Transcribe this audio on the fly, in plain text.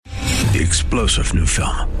The explosive new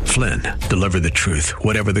film, Flynn, deliver the truth,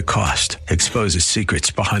 whatever the cost, exposes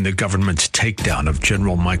secrets behind the government's takedown of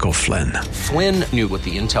General Michael Flynn. Flynn knew what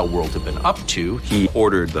the intel world had been up to. He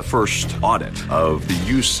ordered the first audit of the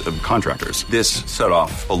use of contractors. This set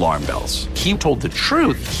off alarm bells. He told the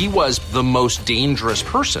truth. He was the most dangerous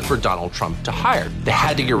person for Donald Trump to hire. They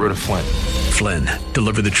had to get rid of Flynn. Flynn,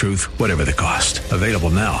 deliver the truth, whatever the cost. Available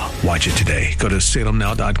now. Watch it today. Go to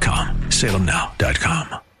salemnow.com.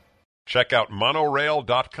 salemnow.com. Check out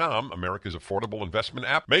Monorail.com, America's affordable investment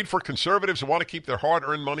app, made for conservatives who want to keep their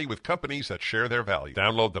hard-earned money with companies that share their values.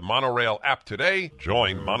 Download the Monorail app today.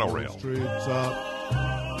 Join Monorail.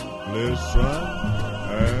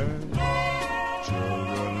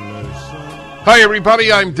 Hi,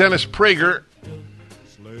 everybody. I'm Dennis Prager,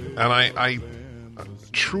 and I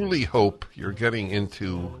truly hope you're getting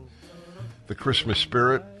into the Christmas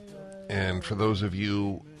spirit. And for those of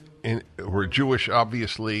you who are Jewish,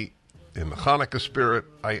 obviously, in the Hanukkah spirit,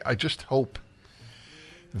 I just hope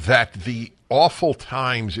that the awful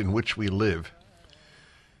times in which we live,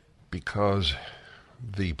 because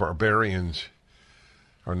the barbarians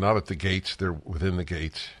are not at the gates, they're within the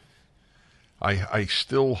gates, I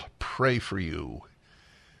still pray for you,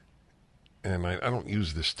 and I don't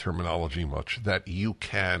use this terminology much, that you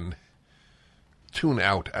can tune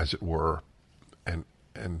out, as it were, and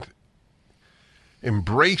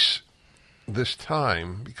embrace this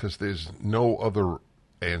time, because there's no other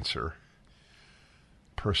answer,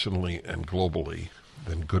 personally and globally,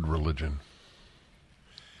 than good religion.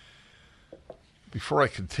 Before I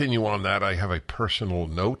continue on that, I have a personal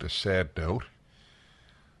note, a sad note.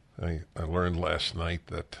 I learned last night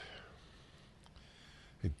that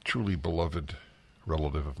a truly beloved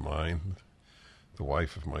relative of mine, the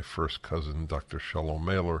wife of my first cousin, Dr. Shalom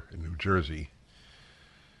Mailer in New Jersey,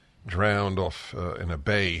 drowned off in a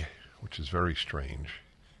bay, which is very strange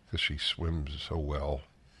because she swims so well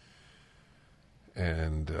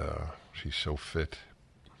and she's so fit.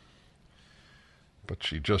 But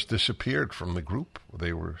she just disappeared from the group.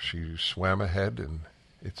 She swam ahead, and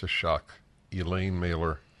it's a shock. Elaine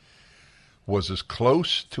Mailer was as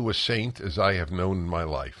close to a saint as I have known in my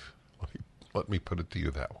life. Let me put it to you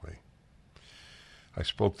that way. I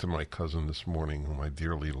spoke to my cousin this morning, whom I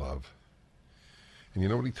dearly love. And you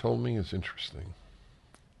know what he told me is interesting.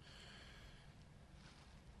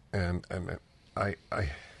 And I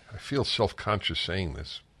feel self-conscious saying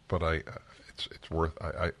this, but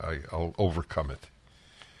I'll overcome it.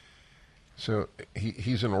 So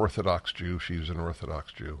he's an Orthodox Jew. She's an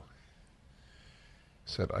Orthodox Jew.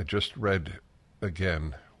 Said, I just read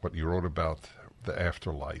again what you wrote about the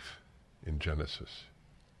afterlife in Genesis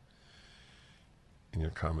in your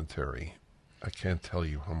commentary. I can't tell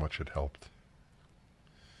you how much it helped.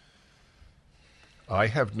 I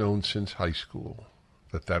have known since high school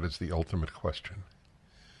that is the ultimate question.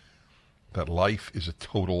 That life is a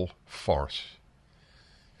total farce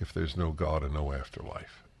if there's no God and no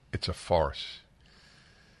afterlife. It's a farce.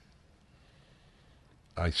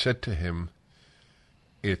 I said to him,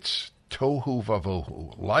 it's tohu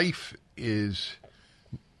vavohu. Life is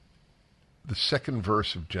the second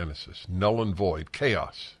verse of Genesis, null and void,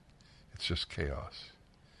 chaos. It's just chaos.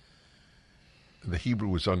 The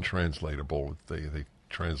Hebrew is untranslatable. They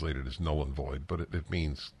translate it as null and void, but it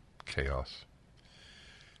means chaos.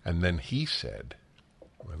 And then he said,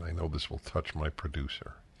 and I know this will touch my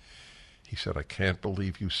producer, he said, I can't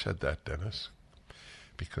believe you said that, Dennis,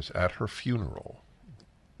 because at her funeral,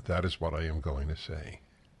 that is what I am going to say,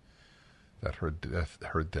 that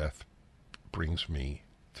her death brings me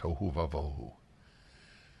tohu vavohu.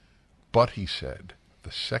 But he said,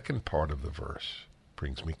 the second part of the verse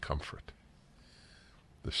brings me comfort.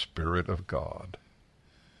 The Spirit of God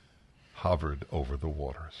hovered over the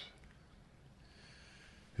waters.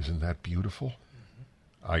 Isn't that beautiful?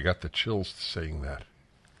 Mm-hmm. I got the chills saying that.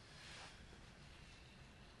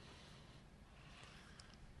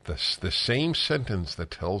 The same sentence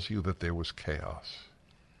that tells you that there was chaos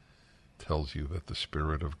tells you that the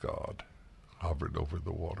Spirit of God hovered over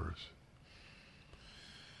the waters.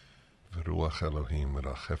 V'ruach Elohim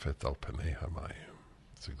merachefet al panei hamayim.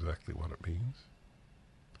 That's exactly what it means.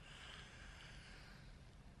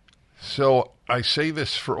 So I say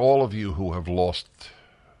this for all of you who have lost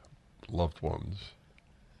loved ones,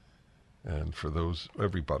 and for those,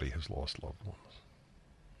 everybody has lost loved ones.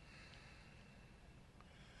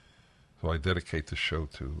 So I dedicate the show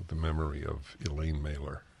to the memory of Elaine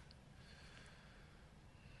Mailer.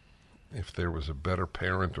 If there was a better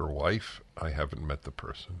parent or wife, I haven't met the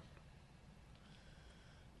person.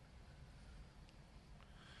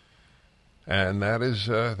 And that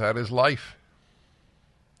is life.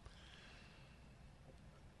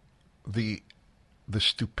 The the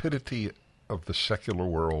stupidity of the secular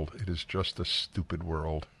world, it is just a stupid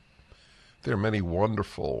world. There are many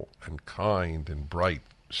wonderful and kind and bright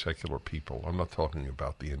secular people. I'm not talking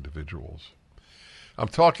about the individuals. I'm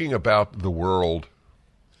talking about the world,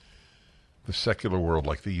 the secular world,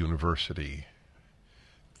 like the university,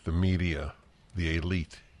 the media, the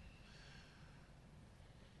elite.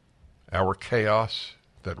 Our chaos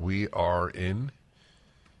that we are in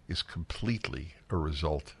is completely a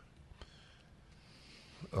result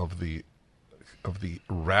of the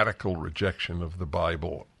radical rejection of the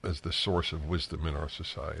Bible as the source of wisdom in our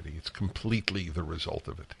society. It's completely the result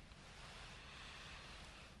of it.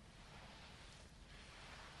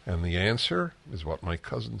 And the answer is what my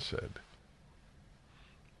cousin said.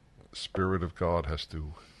 The Spirit of God has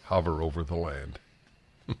to hover over the land.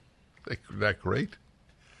 Isn't that great?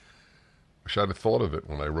 Wish I'd have thought of it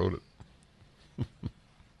when I wrote it.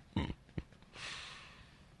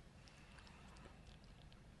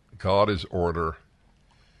 God is order.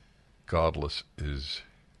 Godless is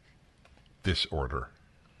disorder.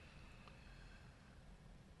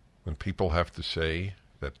 When people have to say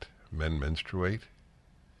that men menstruate,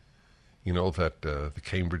 you know that the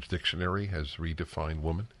Cambridge Dictionary has redefined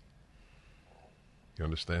woman? You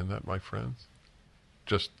understand that, my friends?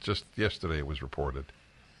 Just yesterday it was reported.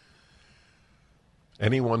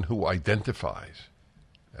 Anyone who identifies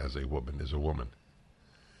as a woman is a woman.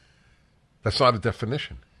 That's not a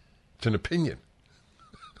definition. It's an opinion.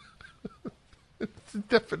 It's a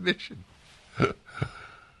definition.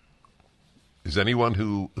 Is anyone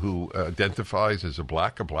who identifies as a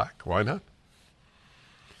black? Why not?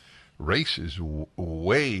 Race is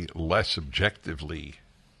way less objectively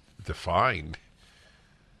defined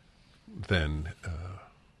than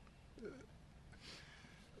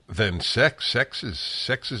sex. Sex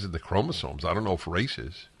is in the chromosomes. I don't know if race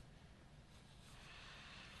is.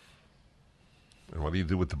 And what do you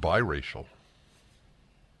do with the biracial?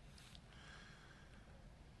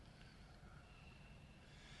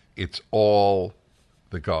 It's all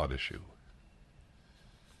the God issue.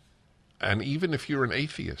 And even if you're an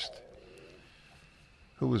atheist,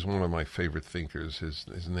 who is one of my favorite thinkers,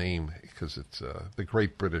 his name, because it's the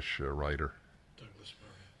great British writer.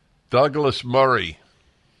 Douglas Murray.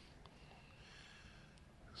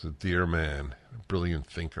 He's a dear man, a brilliant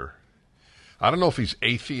thinker. I don't know if he's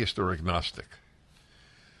atheist or agnostic,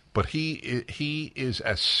 but he is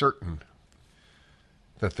as certain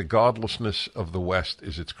that the godlessness of the West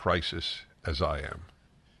is its crisis as I am.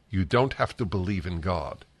 You don't have to believe in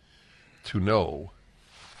God to know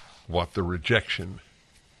what the rejection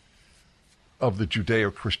of the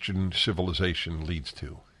Judeo-Christian civilization leads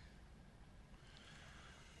to.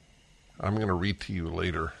 I'm going to read to you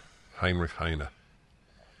later Heinrich Heine,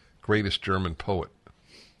 greatest German poet.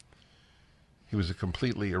 He was a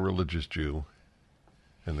completely irreligious Jew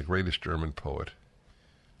and the greatest German poet.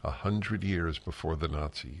 100 years before the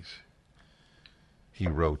Nazis, he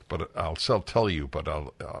wrote. But I'll tell you. But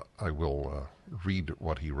I will read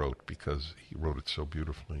what he wrote because he wrote it so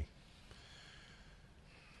beautifully.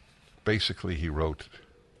 Basically, he wrote,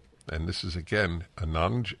 and this is again a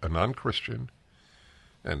non-Christian,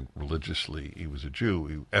 and religiously he was a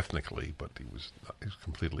Jew, ethnically, but he was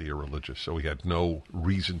completely irreligious. So he had no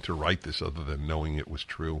reason to write this other than knowing it was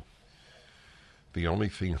true. The only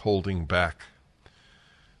thing holding back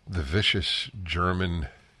the vicious German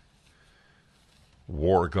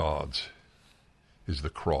war gods is the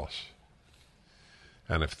cross.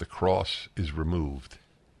 And if the cross is removed,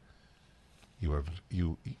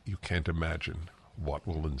 you can't imagine what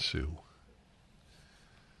will ensue.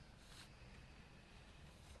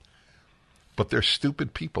 But they're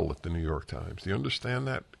stupid people at the New York Times. Do you understand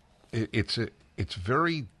that? It's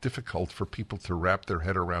very difficult for people to wrap their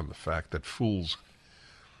head around the fact that fools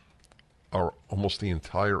are almost the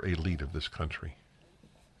entire elite of this country.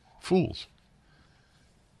 Fools.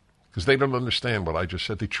 Because they don't understand what I just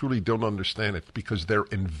said. They truly don't understand it because they're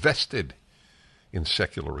invested in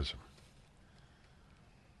secularism.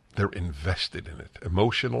 They're invested in it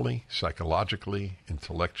emotionally, psychologically,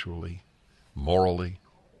 intellectually, morally.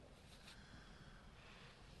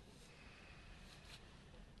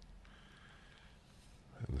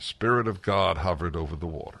 And the Spirit of God hovered over the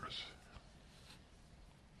waters.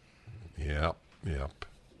 Yep.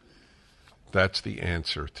 That's the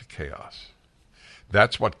answer to chaos.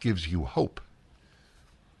 That's what gives you hope.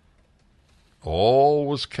 All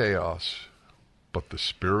was chaos, but the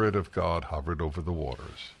Spirit of God hovered over the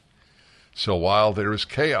waters. So while there is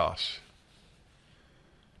chaos,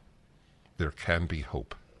 there can be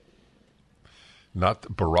hope. Not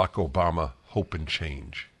Barack Obama hope and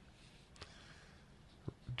change.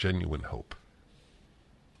 Genuine hope.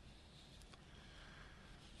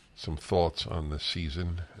 some thoughts on the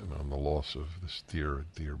season and on the loss of this dear,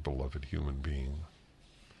 dear, beloved human being.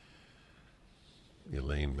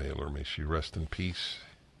 Elaine Mailer, may she rest in peace.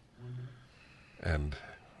 And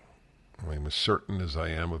I'm as certain as I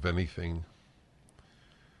am of anything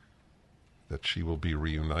that she will be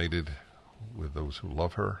reunited with those who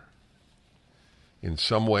love her in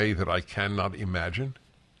some way that I cannot imagine,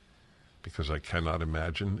 because I cannot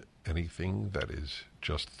imagine anything that is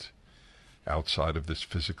just outside of this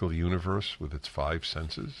physical universe with its five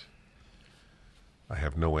senses. I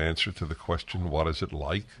have no answer to the question, what is it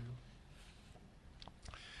like?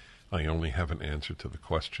 I only have an answer to the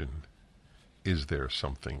question, is there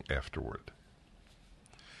something afterward?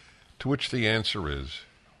 To which the answer is,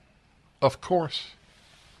 of course.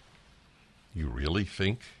 You really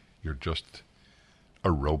think you're just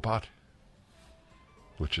a robot?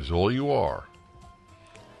 Which is all you are,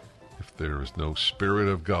 if there is no Spirit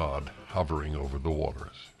of God hovering over the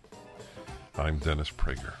waters. I'm Dennis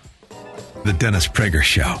Prager. The Dennis Prager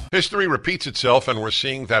Show. History repeats itself, and we're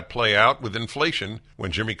seeing that play out with inflation.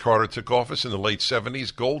 When Jimmy Carter took office in the late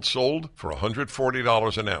 70s, gold sold for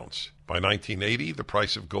 $140 an ounce. By 1980, the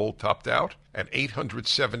price of gold topped out at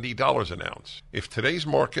 $870 an ounce. If today's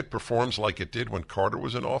market performs like it did when Carter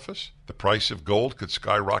was in office, the price of gold could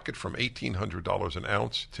skyrocket from $1,800 an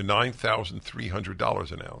ounce to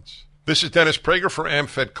 $9,300 an ounce. This is Dennis Prager for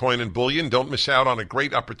AmFed Coin and Bullion. Don't miss out on a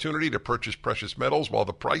great opportunity to purchase precious metals while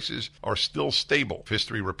the prices are still stable. If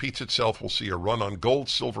history repeats itself, we'll see a run on gold,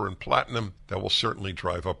 silver, and platinum that will certainly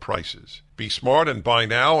drive up prices. Be smart and buy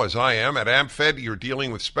now, as I am. At AmFed, you're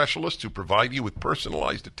dealing with specialists who provide you with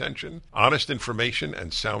personalized attention, honest information,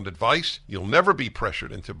 and sound advice. You'll never be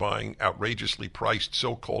pressured into buying outrageously priced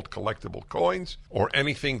so-called collectible coins or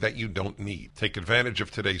anything that you don't need. Take advantage of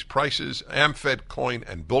today's prices. AmFed Coin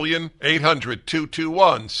and Bullion,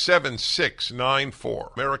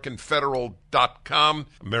 800-221-7694. AmericanFederal.com,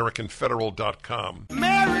 AmericanFederal.com.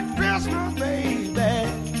 Merry Christmas, baby.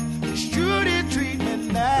 Should it treat me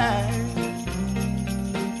nice?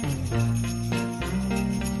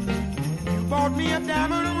 You bought me a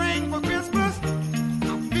diamond ring for Christmas. I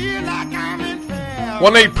feel like I'm in hell.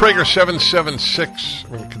 1-8-Prager-776.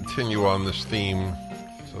 We're going to continue on this theme.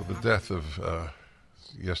 So the death of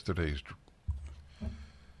yesterday's,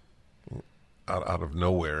 out of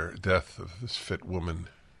nowhere, death of this fit woman.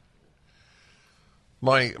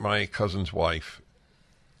 My cousin's wife,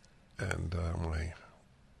 and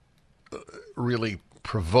really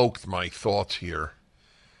provoked my thoughts here.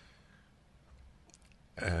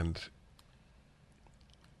 And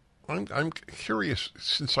I'm curious,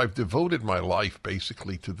 since I've devoted my life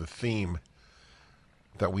basically to the theme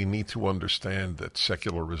that we need to understand that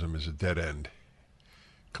secularism is a dead end,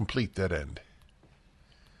 complete dead end.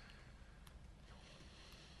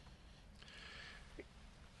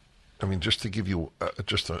 I mean, just to give you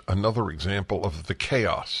another example of the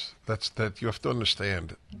chaos, that you have to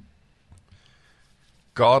understand.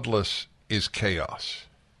 Godless is chaos.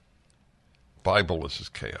 Bibeless is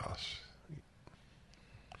chaos.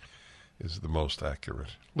 Is the most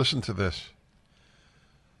accurate. Listen to this.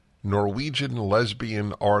 Norwegian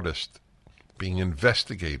lesbian artist being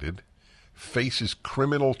investigated faces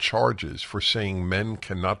criminal charges for saying men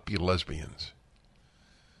cannot be lesbians.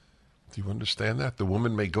 Do you understand that? The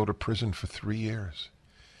woman may go to prison for 3 years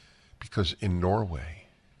because in Norway,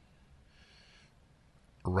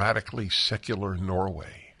 radically secular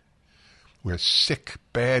Norway, where sick,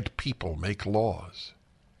 bad people make laws,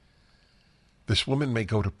 this woman may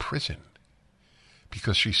go to prison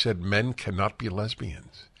because she said men cannot be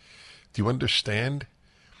lesbians. Do you understand?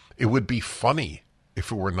 It would be funny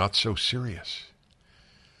if it were not so serious.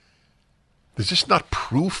 Is this not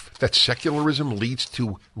proof that secularism leads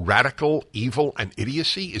to radical evil and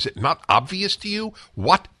idiocy? Is it not obvious to you?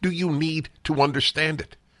 What do you need to understand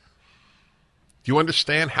it? Do you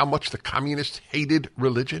understand how much the communists hated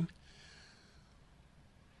religion?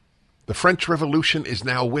 The French Revolution is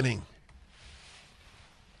now winning.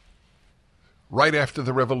 Right after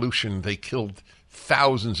the Revolution, they killed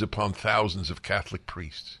thousands upon thousands of Catholic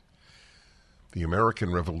priests. The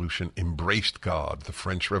American Revolution embraced God. The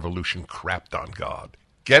French Revolution crapped on God.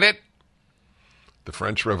 Get it? The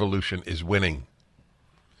French Revolution is winning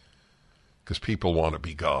because people want to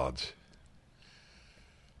be gods.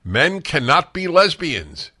 Men cannot be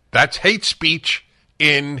lesbians. That's hate speech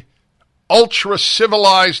in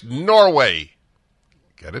ultra-civilized Norway.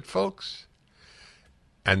 Get it, folks?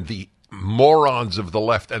 And the morons of the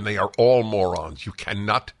left, and they are all morons. You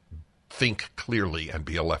cannot think clearly and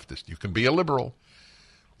be a leftist. You can be a liberal.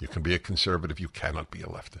 You can be a conservative. You cannot be a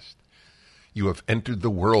leftist. You have entered the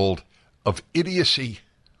world of idiocy.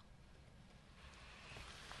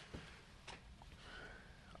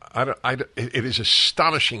 It is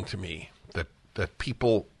astonishing to me that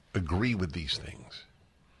people agree with these things.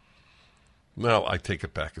 Well, I take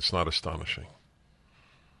it back. It's not astonishing.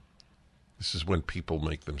 This is when people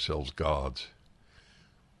make themselves gods.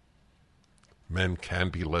 Men can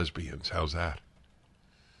be lesbians. How's that?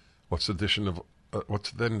 What's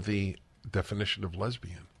then the definition of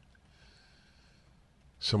lesbian?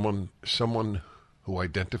 Someone who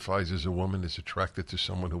identifies as a woman is attracted to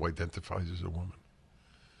someone who identifies as a woman.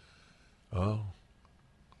 Oh,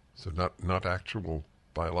 so not actual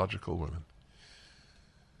biological women.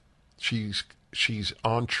 She's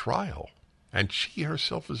on trial, and she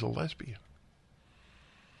herself is a lesbian.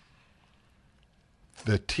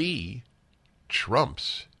 The T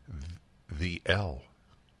trumps the L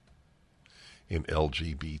in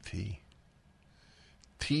LGBT.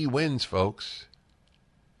 T wins, folks.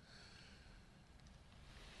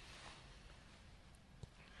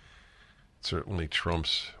 Certainly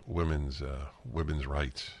trumps women's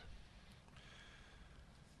rights.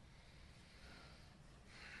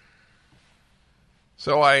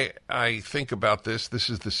 So I think about this. This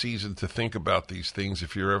is the season to think about these things,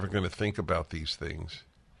 if you're ever going to think about these things.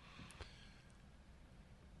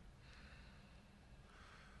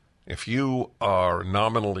 If you are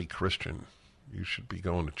nominally Christian, you should be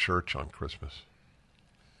going to church on Christmas.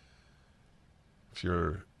 If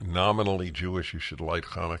you're nominally Jewish, you should light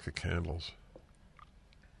Hanukkah candles.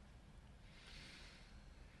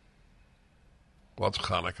 What's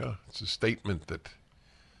Hanukkah? It's a statement that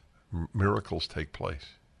miracles take place.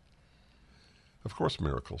 Of course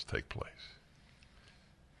miracles take place.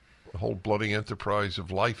 The whole bloody enterprise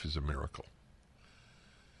of life is a miracle.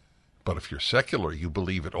 But if you're secular, you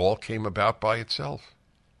believe it all came about by itself.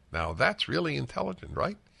 Now that's really intelligent,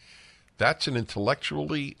 right? That's an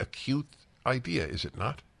intellectually acute idea, is it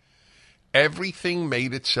not? Everything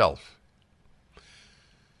made itself.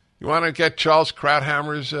 You want to get Charles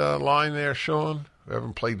Krauthammer's line there, Sean? I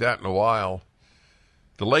haven't played that in a while.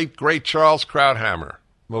 The late, great Charles Krauthammer,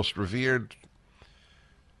 most revered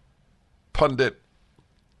pundit,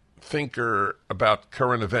 thinker about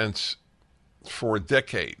current events for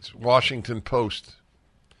decades. Washington Post.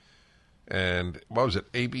 And what was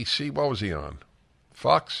it? ABC? What was he on?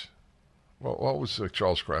 Fox? What was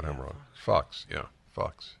Charles Krauthammer on? Fox, yeah,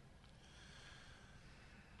 Fox.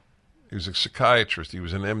 He was a psychiatrist. He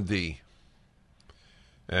was an MD.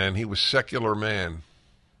 And he was a secular man.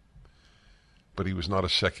 But he was not a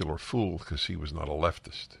secular fool because he was not a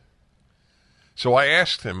leftist. So I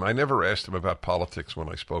asked him, I never asked him about politics when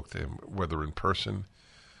I spoke to him, whether in person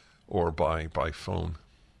or by phone,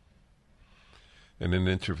 in an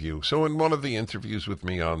interview. So in one of the interviews with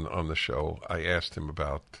me on the show, I asked him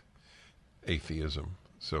about atheism.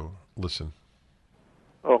 So listen.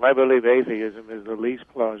 Oh, I believe atheism is the least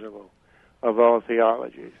plausible of all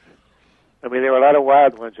theologies. I mean, there are a lot of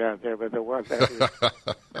wild ones out there, but the one that is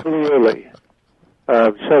clearly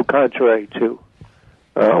so contrary to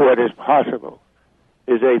what is possible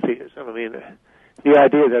is atheism. I mean, the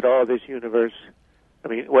idea that all this universe, I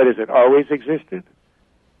mean, what is it, always existed?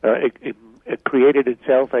 It created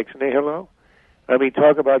itself ex nihilo? I mean,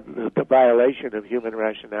 talk about the violation of human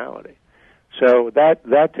rationality. So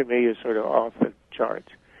that to me is sort of off the charts.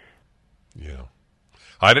 Yeah.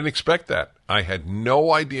 I didn't expect that. I had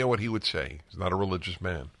no idea what he would say. He's not a religious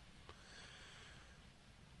man.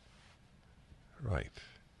 Right.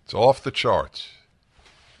 It's off the charts.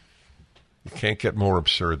 You can't get more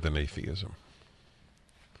absurd than atheism.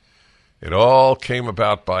 It all came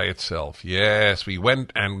about by itself. Yes, we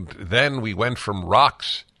went from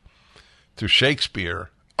rocks to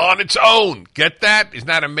Shakespeare on its own. Get that? Isn't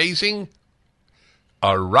that amazing?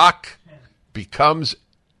 A rock becomes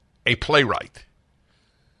a playwright.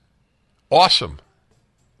 Awesome.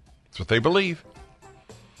 That's what they believe.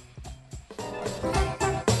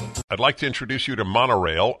 I'd like to introduce you to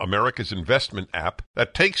Monorail, America's investment app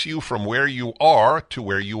that takes you from where you are to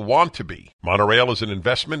where you want to be. Monorail is an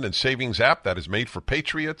investment and savings app that is made for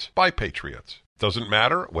patriots by patriots. Doesn't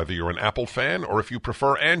matter whether you're an Apple fan or if you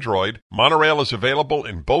prefer Android, Monorail is available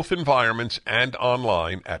in both environments and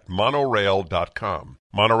online at monorail.com.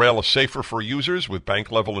 Monorail is safer for users with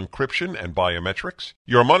bank-level encryption and biometrics.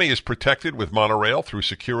 Your money is protected with Monorail through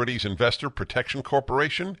Securities Investor Protection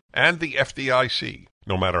Corporation and the FDIC.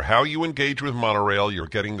 No matter how you engage with Monorail, you're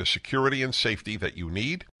getting the security and safety that you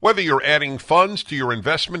need. Whether you're adding funds to your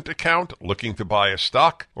investment account, looking to buy a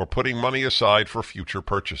stock, or putting money aside for future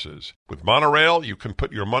purchases. With Monorail, you can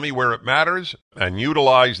put your money where it matters and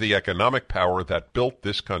utilize the economic power that built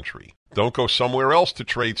this country. Don't go somewhere else to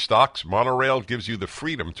trade stocks. Monorail gives you the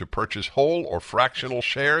freedom to purchase whole or fractional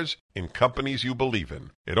shares in companies you believe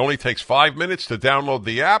in. It only takes 5 minutes to download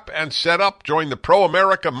the app and set up. Join the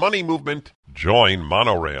pro-America money movement. Join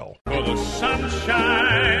Monorail. For the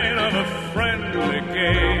sunshine of a friendly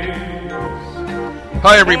gaze.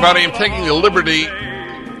 Hi, everybody. I'm taking the liberty,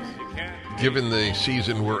 given the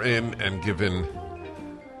season we're in and given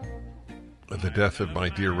the death of my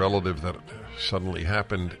dear relative that suddenly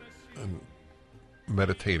happened, and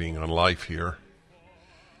meditating on life here.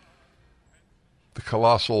 The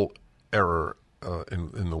colossal error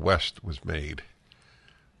in the West was made.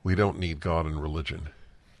 We don't need God and religion,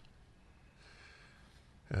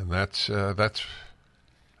 and that's the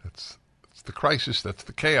crisis. That's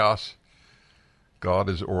the chaos. God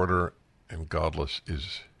is order, and godless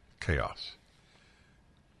is chaos.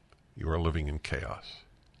 You are living in chaos.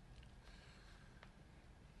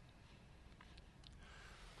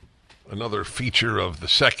 Another feature of the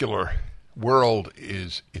secular world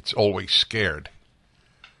is it's always scared.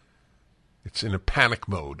 It's in a panic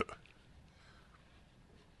mode.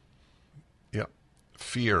 Yep.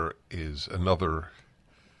 Fear is another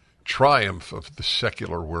triumph of the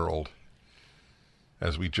secular world,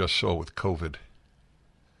 as we just saw with COVID.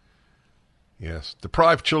 Yes.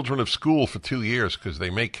 Deprive children of school for 2 years because they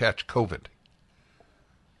may catch COVID.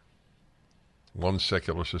 One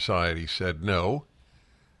secular society said no.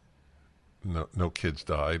 No kids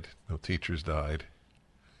died. No teachers died.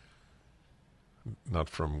 Not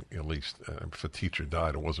from, at least, if a teacher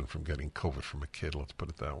died, it wasn't from getting COVID from a kid, let's put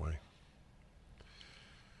it that way.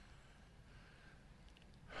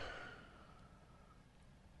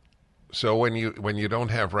 So when you don't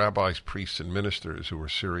have rabbis, priests, and ministers who are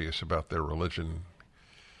serious about their religion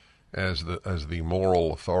as the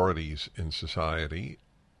moral authorities in society,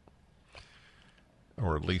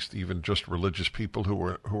 or at least even just religious people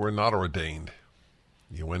who are not ordained,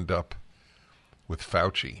 you end up with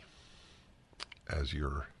Fauci as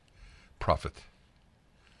your prophet.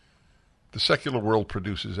 The secular world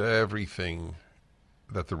produces everything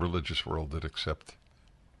that the religious world did except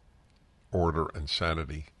order and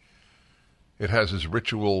sanity. It has its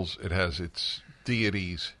rituals, it has its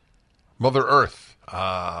deities. Mother Earth.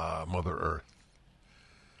 Mother Earth.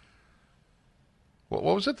 What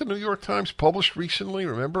was it the New York Times published recently?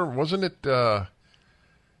 Remember, wasn't it a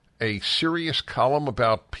serious column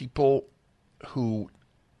about people who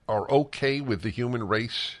are okay with the human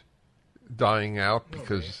race dying out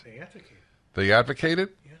because they advocate. They advocated?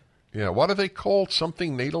 Yeah. Yeah. What are they called?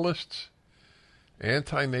 Something natalists?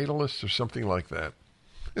 Anti-natalists or something like that.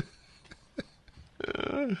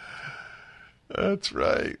 That's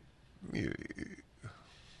right.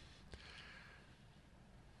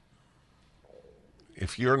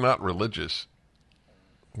 If you're not religious,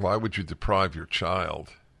 why would you deprive your child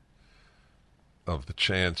of the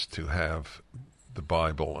chance to have the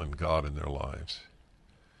Bible and God in their lives?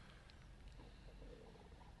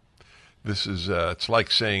 This is, it's like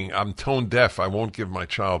saying, I'm tone deaf, I won't give my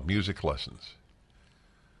child music lessons.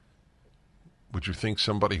 Would you think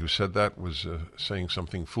somebody who said that was saying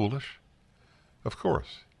something foolish? Of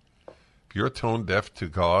course. If you're tone deaf to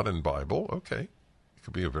God and Bible, okay. You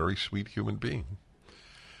could be a very sweet human being.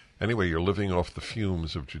 Anyway, you're living off the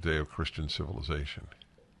fumes of Judeo-Christian civilization.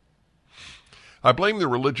 I blame the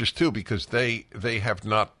religious, too, because they have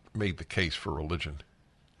not made the case for religion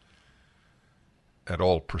at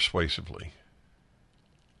all persuasively.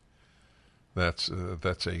 That's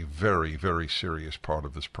a very, very serious part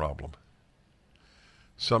of this problem.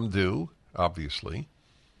 Some do, obviously.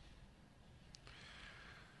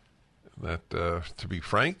 That, to be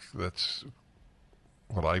frank, that's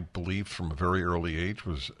what I believed from a very early age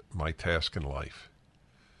was my task in life,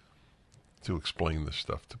 to explain this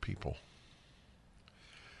stuff to people.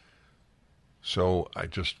 So I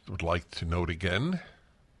just would like to note again,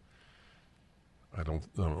 I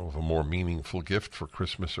don't know of a more meaningful gift for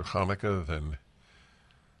Christmas or Hanukkah than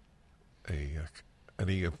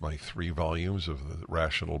any of my 3 volumes of the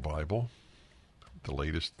Rational Bible. The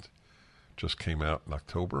latest just came out in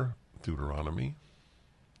October, Deuteronomy.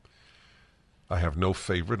 I have no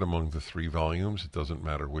favorite among the 3 volumes. It doesn't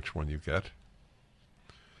matter which one you get.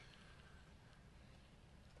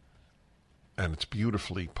 And it's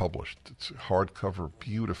beautifully published. It's a hardcover,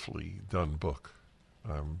 beautifully done book.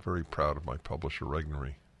 I'm very proud of my publisher,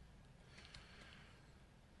 Regnery.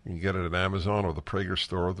 You can get it at Amazon or the Prager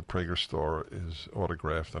Store. The Prager Store is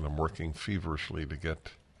autographed, and I'm working feverishly to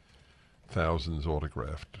get thousands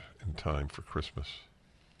autographed in time for Christmas.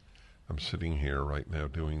 I'm sitting here right now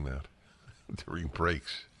doing that during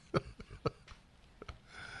breaks. The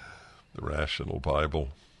Rational Bible.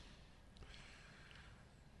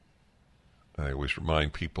 I always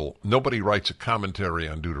remind people, nobody writes a commentary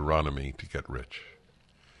on Deuteronomy to get rich.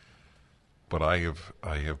 But I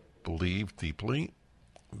have believed deeply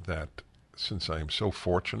that since I am so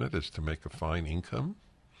fortunate as to make a fine income,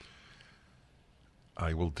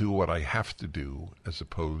 I will do what I have to do as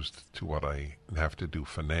opposed to what I have to do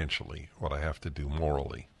financially, what I have to do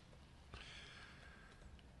morally.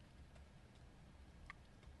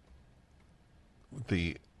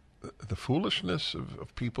 The foolishness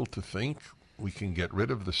of people to think we can get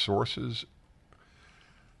rid of the sources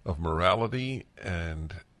of morality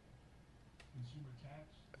and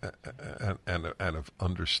of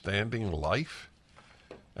understanding life,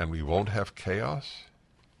 and we won't have chaos.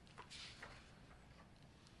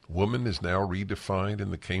 Woman is now redefined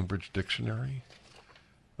in the Cambridge Dictionary.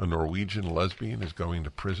 A Norwegian lesbian is going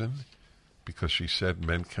to prison because she said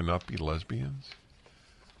men cannot be lesbians.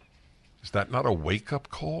 Is that not a wake-up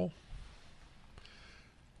call?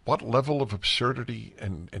 What level of absurdity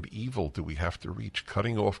and evil do we have to reach,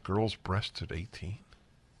 cutting off girls' breasts at 18?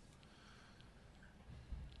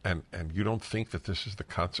 And you don't think that this is the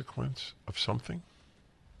consequence of something?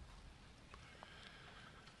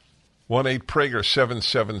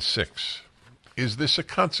 1-8-PRAGER-776. Is this a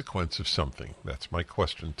consequence of something? That's my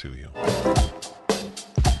question to you.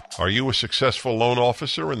 Are you a successful loan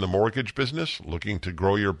officer in the mortgage business, looking to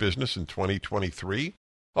grow your business in 2023?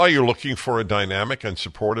 Are you looking for a dynamic and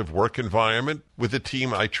supportive work environment with a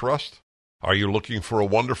team I trust? Are you looking for a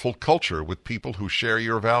wonderful culture with people who share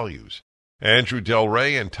your values? Andrew Del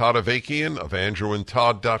Rey and Todd Avakian of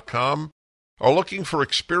AndrewandTodd.com are looking for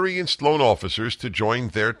experienced loan officers to join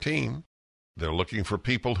their team. They're looking for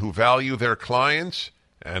people who value their clients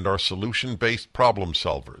and are solution-based problem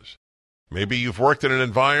solvers. Maybe you've worked in an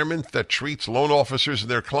environment that treats loan officers and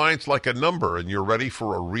their clients like a number, and you're ready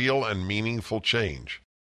for a real and meaningful change.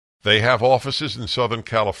 They have offices in Southern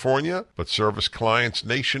California, but service clients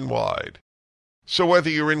nationwide. So whether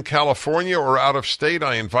you're in California or out of state,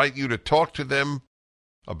 I invite you to talk to them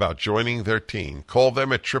about joining their team. Call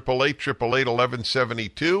them at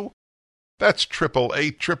 888-888-1172. That's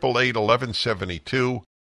 888-888-1172.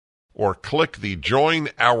 Or click the Join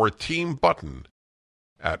Our Team button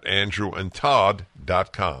at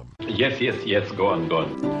AndrewandTodd.com. Yes, go on.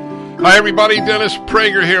 Hi, everybody. Dennis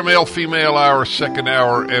Prager here, male-female hour, second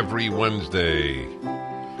hour every Wednesday.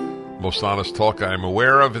 Most honest talk I am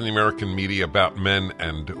aware of in the American media about men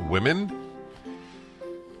and women.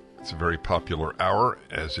 It's a very popular hour,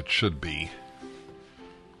 as it should be.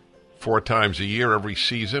 4 times a year, every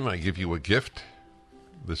season, I give you a gift.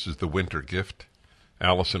 This is the winter gift.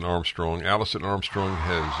 Allison Armstrong. Allison Armstrong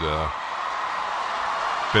has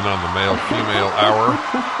been on the male-female hour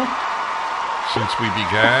since we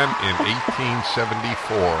began in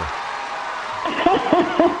 1874.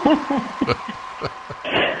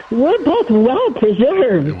 We're both well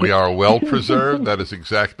preserved. We are well preserved. That is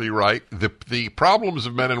exactly right. The problems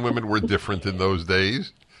of men and women were different in those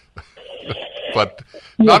days, but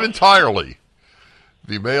not entirely.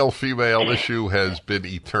 The male-female issue has been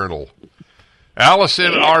eternal.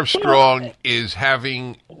 Allison Armstrong is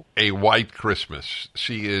having a white Christmas.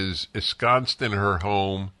 She is ensconced in her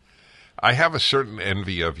home. I have a certain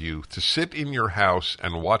envy of you to sit in your house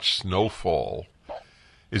and watch snow fall.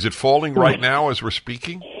 Is it falling right now as we're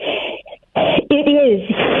speaking? It is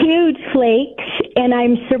huge flakes, and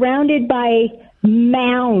I'm surrounded by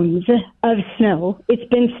mounds of snow. It's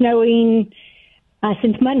been snowing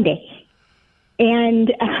since Monday.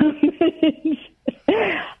 And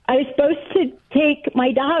I was supposed to take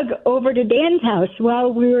my dog over to Dan's house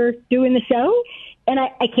while we were doing the show, and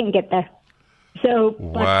I can't get there. So,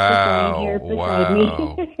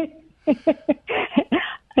 wow. Me.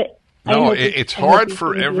 No, it's hard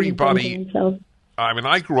for everybody. I mean,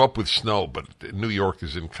 I grew up with snow, but New York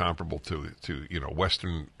is incomparable to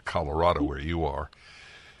western Colorado where you are.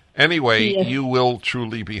 Anyway, yes. You will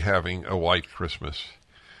truly be having a white Christmas.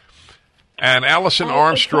 And Allison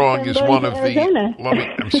Armstrong is one of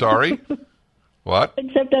the... I'm sorry? What?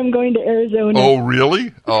 Except I'm going to Arizona. Oh,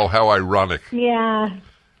 really? Oh, how ironic. Yeah.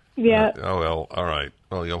 Oh, well, all right.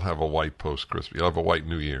 Well, you'll have a white post-Christmas. You'll have a white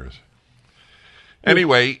New Year's.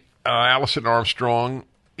 Anyway, Allison Armstrong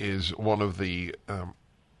is one of the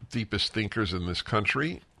deepest thinkers in this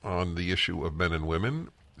country on the issue of men and women.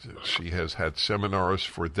 She has had seminars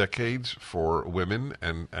for decades for women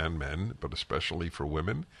and men, but especially for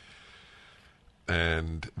women.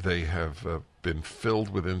 And they have been filled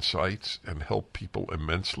with insights and helped people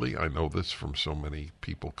immensely. I know this from so many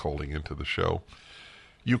people calling into the show.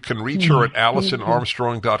 You can reach her at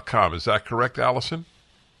AllisonArmstrong.com. Is that correct, Allison?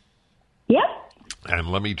 Yep. And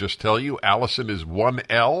let me just tell you, Allison is 1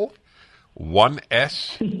 L, 1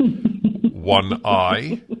 S, one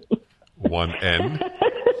I, one N.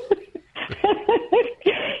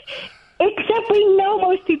 Except we know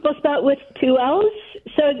most people spell it with two L's,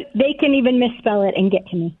 so they can even misspell it and get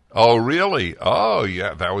to me. Oh, really? Oh,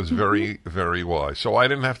 yeah, that was very, very wise. So I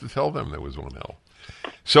didn't have to tell them there was one L.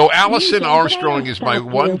 So Allison Armstrong is my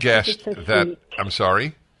one guest that, I'm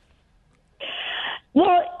sorry?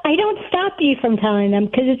 Well, I don't stop you from telling them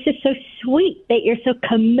because it's just so sweet that you're so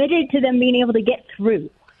committed to them being able to get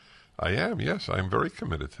through. I am, yes. I'm very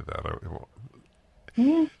committed to that.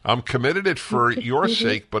 I'm committed it for your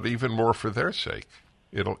sake, but even more for their sake.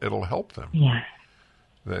 It'll help them. Yeah.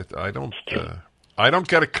 That I don't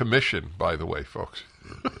get a commission, by the way, folks.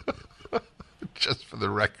 Just for the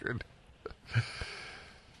record.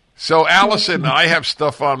 So, Allison, I have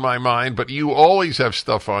stuff on my mind, but you always have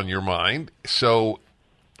stuff on your mind. So,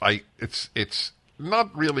 it's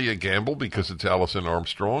not really a gamble because it's Allison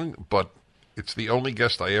Armstrong, but it's the only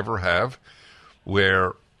guest I ever have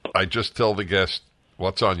where I just tell the guest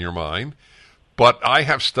what's on your mind. But I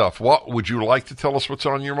have stuff. What would you like to tell us what's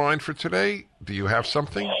on your mind for today? Do you have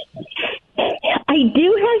something? I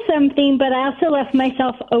do have something, but I also left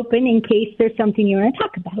myself open in case there's something you want to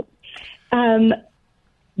talk about.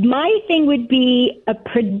 My thing would be a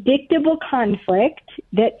predictable conflict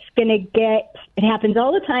that's going to it happens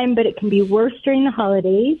all the time, but it can be worse during the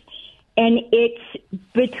holidays. And it's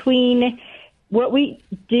between what we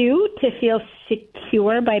do to feel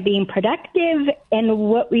secure by being productive and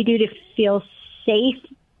what we do to feel safe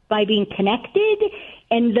by being connected.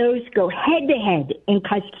 And those go head to head and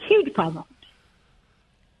cause huge problems.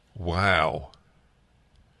 Wow.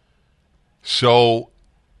 So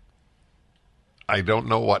I don't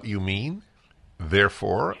know what you mean.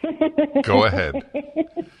 Therefore, go ahead.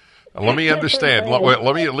 Let me understand.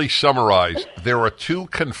 Let me at least summarize. There are two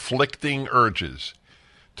conflicting urges: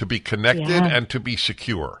 to be connected and to be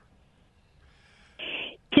secure.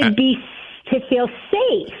 To feel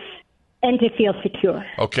safe and to feel secure.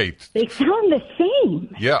 Okay. They sound the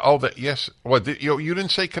same. Yeah. Oh, yes. What you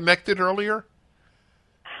didn't say connected earlier?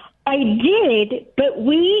 I did, but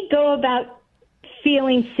we go about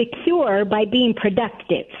feeling secure by being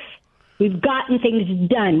productive. We've gotten things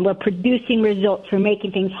done. We're producing results. We're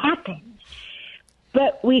making things happen.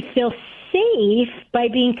 But we feel safe by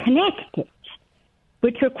being connected,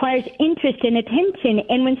 which requires interest and attention.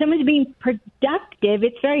 And when someone's being productive,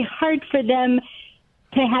 it's very hard for them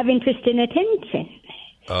to have interest and attention.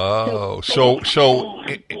 Oh,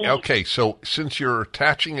 okay. So since you're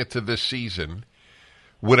attaching it to this season,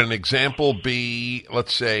 would an example be,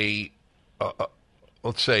 let's say, to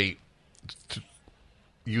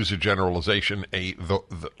use a generalization,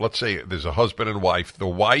 let's say there's a husband and wife. The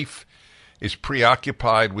wife is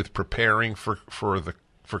preoccupied with preparing for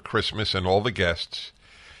Christmas and all the guests,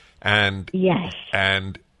 and yes,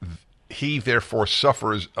 and he therefore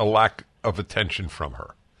suffers a lack of attention from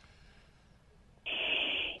her.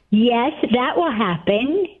 Yes, that will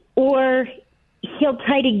happen, or he'll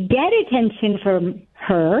try to get attention from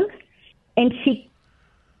her, and she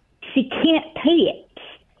can't pay it.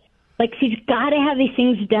 Like, she's got to have these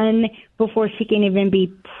things done before she can even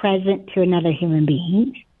be present to another human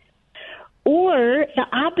being. Or the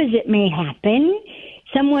opposite may happen.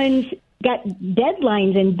 Someone's got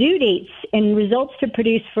deadlines and due dates and results to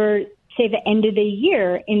produce for, say, the end of the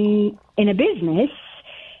year in a business,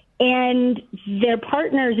 and their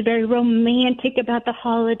partner is very romantic about the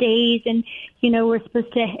holidays, and, we're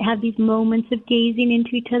supposed to have these moments of gazing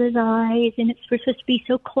into each other's eyes, and we're supposed to be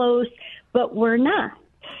so close, but we're not.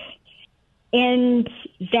 And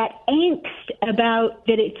that angst about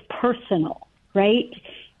that it's personal, right?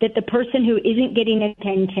 That the person who isn't getting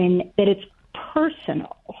attention, that it's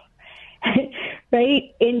personal,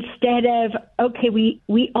 right? Instead of, okay,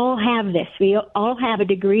 we all have this. We all have a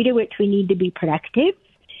degree to which we need to be productive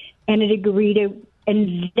and a degree to,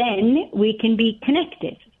 and then we can be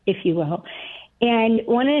connected, if you will. And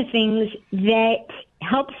one of the things that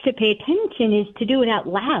helps to pay attention is to do it out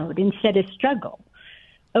loud instead of struggle.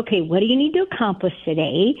 Okay, what do you need to accomplish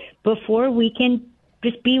today before we can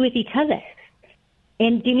just be with each other?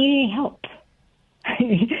 And do you need any help?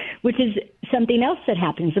 Which is something else that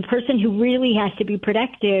happens. The person who really has to be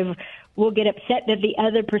productive will get upset that the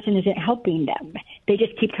other person isn't helping them. They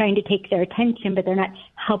just keep trying to take their attention, but they're not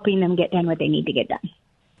helping them get done what they need to get done.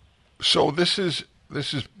 So this is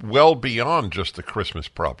well beyond just the Christmas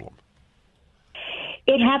problem.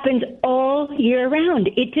 It happens all year round.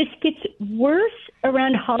 It just gets worse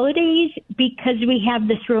around holidays because we have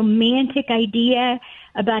this romantic idea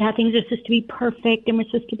about how things are supposed to be perfect, and we're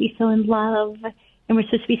supposed to be so in love, and we're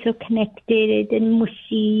supposed to be so connected and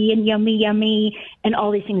mushy and yummy, and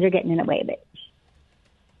all these things are getting in the way of it.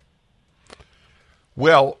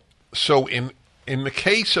 Well, so in the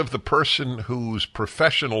case of the person whose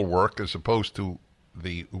professional work, as opposed to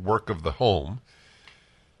the work of the home,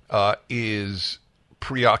 is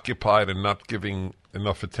preoccupied and not giving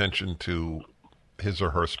enough attention to his or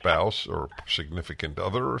her spouse or significant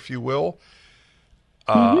other, if you will,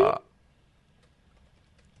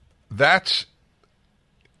 that's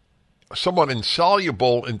somewhat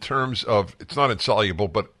insoluble in terms of, it's not insoluble,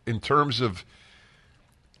 but in terms of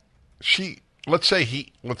let's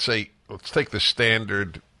take the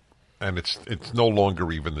standard, and it's no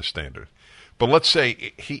longer even the standard. But let's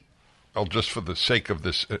say just for the sake of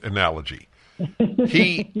this analogy, so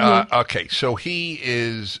he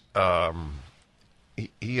is,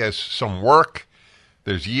 he has some work,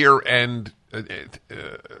 there's year-end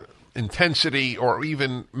intensity or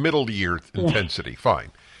even middle-year intensity,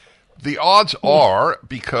 fine. The odds are,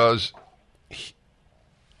 because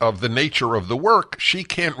of the nature of the work, she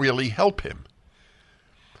can't really help him.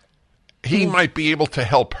 He might be able to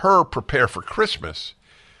help her prepare for Christmas,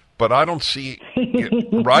 but I don't see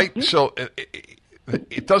it, right? So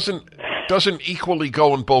it doesn't equally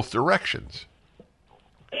go in both directions.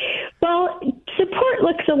 Well, support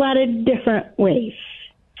looks a lot of different ways.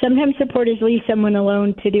 Sometimes supporters leave someone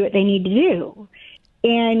alone to do what they need to do,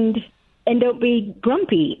 and don't be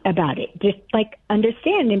grumpy about it. Just like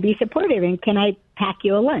understand and be supportive. And can I pack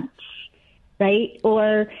you a lunch, right?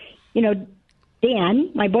 Or, Dan,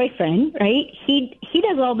 my boyfriend, right? He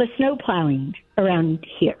does all the snow plowing around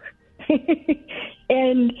here,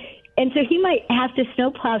 and so he might have to snow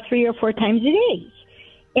plow 3 or 4 times a day.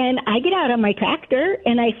 And I get out on my tractor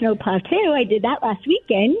and I snow plow too. I did that last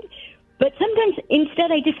weekend. But sometimes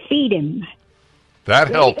instead I just feed him. That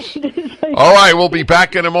helps. All right, we'll be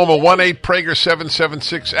back in a moment.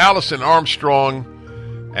 1-8-Prager-776, Allison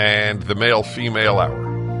Armstrong, and the Male-Female Hour.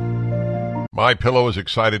 MyPillow is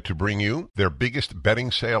excited to bring you their biggest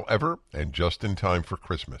bedding sale ever, and just in time for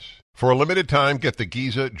Christmas. For a limited time, get the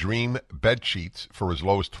Giza Dream bed sheets for as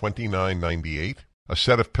low as $29.98, a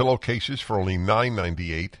set of pillowcases for only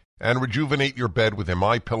 $9.98, and rejuvenate your bed with a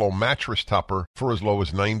MyPillow mattress topper for as low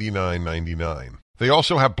as $99.99. They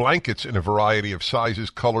also have blankets in a variety of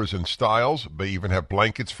sizes, colors, and styles. They even have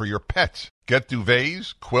blankets for your pets. Get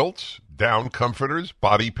duvets, quilts, down comforters,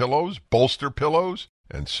 body pillows, bolster pillows,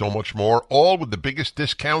 and so much more, all with the biggest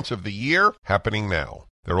discounts of the year happening now.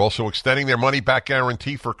 They're also extending their money-back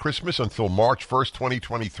guarantee for Christmas until March 1st,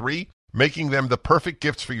 2023, making them the perfect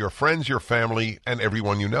gifts for your friends, your family, and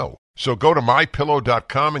everyone you know. So go to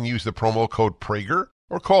MyPillow.com and use the promo code Prager,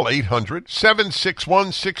 or call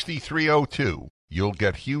 800-761-6302. You'll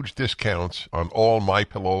get huge discounts on all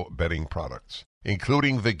MyPillow bedding products,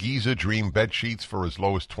 including the Giza Dream bed sheets for as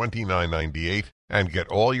low as $29.98, and get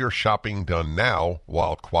all your shopping done now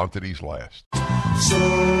while quantities last.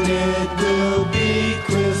 Soon it will be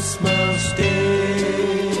Christmas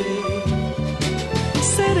Day.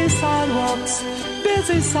 City sidewalks,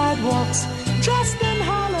 busy sidewalks, dressed in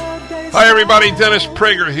holidays. Hi, everybody. Dennis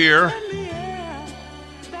Prager here.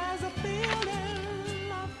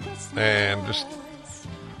 And just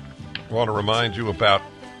want to remind you about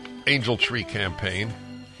Angel Tree Campaign.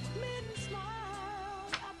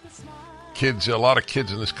 A lot of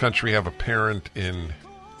kids in this country have a parent in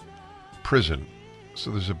prison. So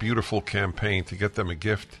there's a beautiful campaign to get them a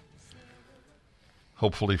gift,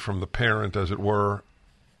 hopefully from the parent, as it were,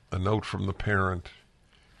 a note from the parent,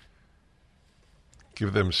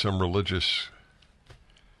 give them some religious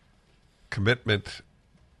commitment.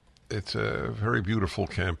 It's a very beautiful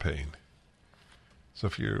campaign. So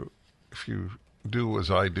if you do as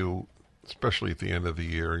I do, especially at the end of the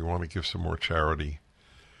year, you want to give some more charity.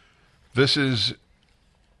 This is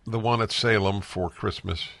the one at Salem for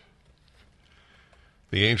Christmas.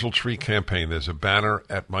 The Angel Tree Campaign. There's a banner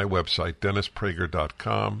at my website,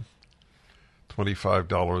 DennisPrager.com.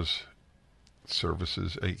 $25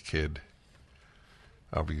 services a kid.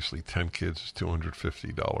 Obviously, 10 kids is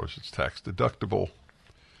 $250. It's tax deductible.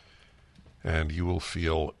 And you will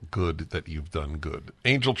feel good that you've done good.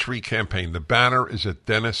 Angel Tree Campaign. The banner is at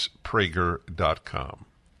DennisPrager.com.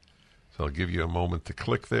 So I'll give you a moment to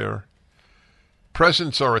click there.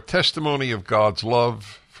 Presents are a testimony of God's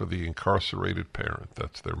love for the incarcerated parent.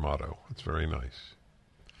 That's their motto. It's very nice.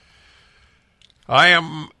 I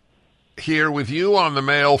am here with you on the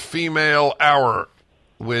Male-Female Hour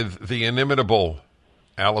with the inimitable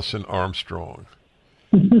Allison Armstrong.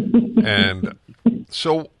 And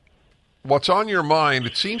so what's on your mind,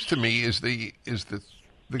 it seems to me, is the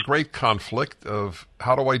great conflict of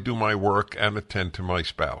how do I do my work and attend to my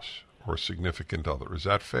spouse or significant other. Is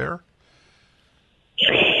that fair?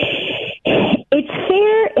 It's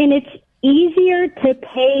fair, and it's easier to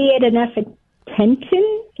pay it enough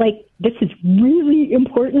tension. Like, this is really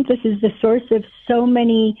important. This is the source of so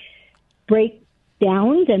many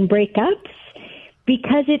breakdowns and breakups,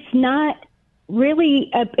 because it's not really,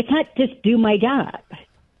 it's not just do my job,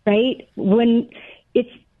 right? When it's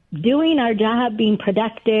doing our job, being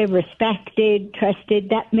productive, respected, trusted,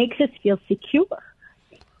 that makes us feel secure.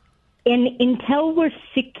 And until we're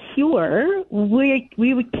secure, we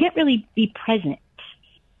can't really be present.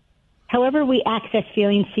 However, we access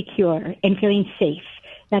feeling secure and feeling safe.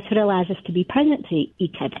 That's what allows us to be present to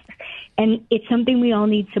each other. And it's something we all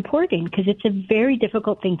need support in, because it's a very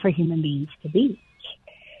difficult thing for human beings to be.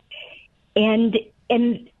 And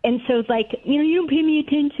so it's like, you don't pay me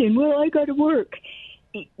attention. Well, I got to work.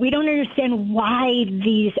 We don't understand why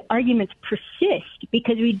these arguments persist,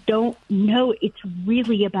 because we don't know it's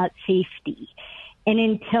really about safety. And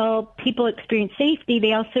until people experience safety,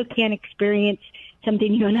 they also can't experience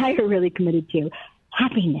something you and I are really committed to,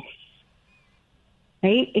 happiness.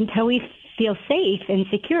 Right? Until we feel safe and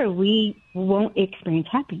secure, we won't experience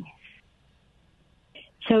happiness.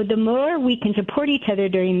 So the more we can support each other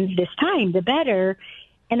during this time, the better.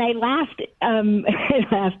 And I laughed,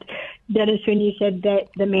 Dennis, when you said that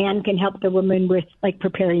the man can help the woman with, like,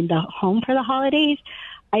 preparing the home for the holidays.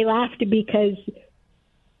 I laughed because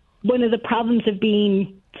one of the problems of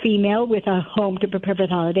being female with a home to prepare for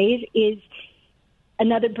the holidays is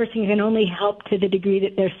another person can only help to the degree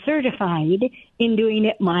that they're certified in doing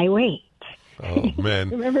it my way. Oh, man.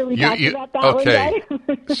 Remember we talked about that one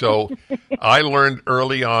time? So I learned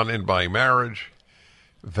early on in my marriage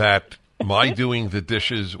that my doing the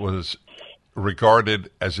dishes was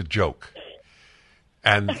regarded as a joke.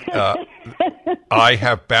 And I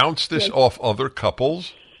have bounced this off other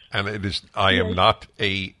couples, and I am not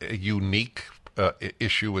a unique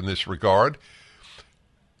issue in this regard.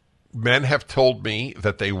 Men have told me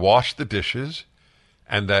that they washed the dishes,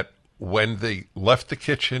 and that when they left the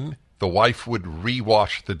kitchen, the wife would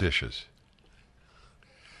rewash the dishes.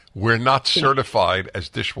 We're not certified as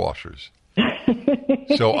dishwashers.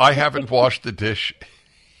 So I haven't washed the dish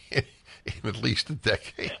in at least a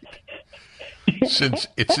decade. Since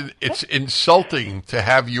it's insulting to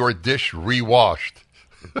have your dish rewashed.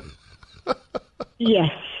 Yes,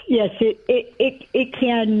 it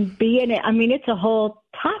can be, and I mean, it's a whole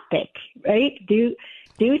topic, right? Do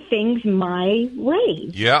things my way.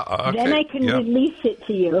 Yeah, okay. Then I can release it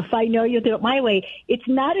to you if I know you'll do it my way. It's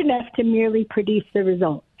not enough to merely produce the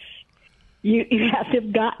results. You have to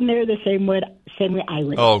have gotten there the same way I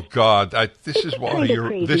would. Oh God, this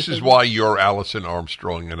is why you're Alison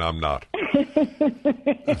Armstrong and I'm not.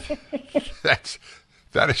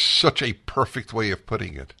 That is such a perfect way of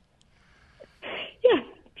putting it. Yeah.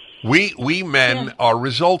 We men are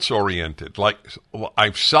results oriented. Like,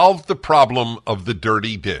 I've solved the problem of the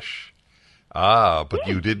dirty dish. But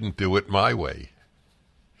you didn't do it my way.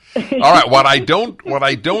 All right. What I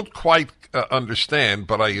don't quite understand,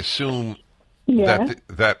 but I assume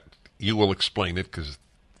that you will explain it because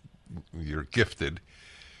you're gifted.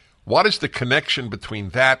 What is the connection between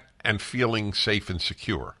that and feeling safe and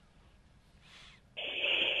secure?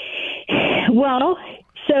 Well,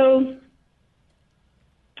 so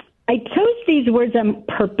I chose these words on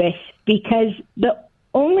purpose because the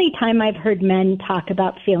only time I've heard men talk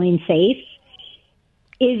about feeling safe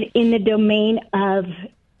is in the domain of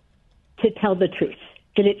to tell the truth,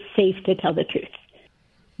 that it's safe to tell the truth.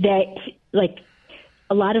 That, like,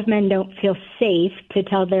 a lot of men don't feel safe to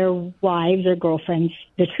tell their wives or girlfriends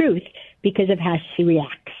the truth because of how she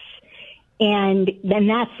reacts. And then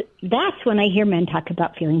that's when I hear men talk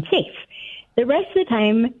about feeling safe. The rest of the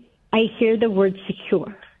time, I hear the word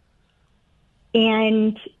secure,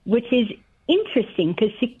 and which is interesting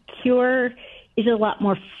because secure is a lot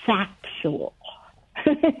more factual,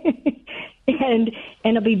 and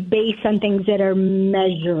it'll be based on things that are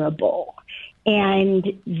measurable, and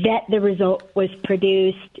that the result was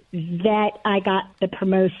produced, that I got the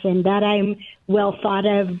promotion, that I'm well thought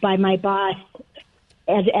of by my boss,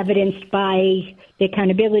 as evidenced by the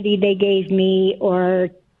accountability they gave me or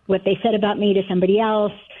what they said about me to somebody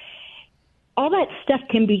else. All that stuff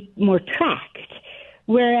can be more tracked,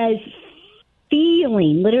 whereas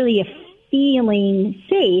literally feeling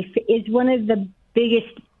safe is one of the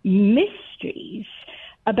biggest mysteries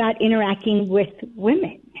about interacting with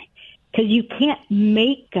women, because you can't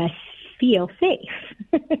make us feel safe.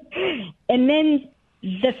 And then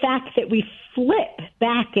the fact that we flip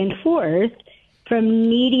back and forth from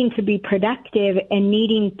needing to be productive and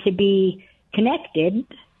needing to be connected,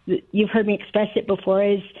 you've heard me express it before,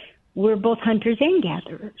 is we're both hunters and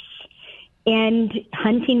gatherers. And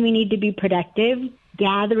hunting, we need to be productive.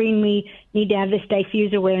 gathering, we need to have this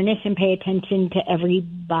diffuse awareness and pay attention to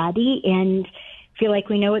everybody and feel like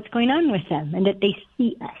we know what's going on with them and that they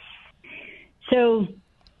see us. So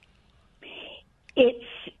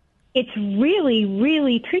it's really,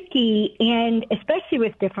 really tricky, and especially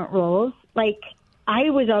with different roles. Like, I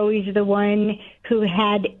was always the one who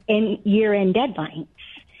had year-end deadlines.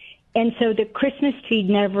 And so the Christmas tree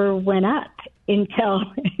never went up until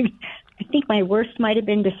I think my worst might have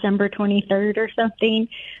been December 23rd or something,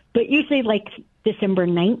 but usually like December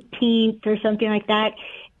 19th or something like that.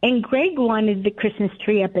 And Greg wanted the Christmas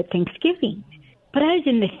tree up at Thanksgiving, but I was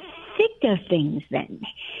in the thick of things then.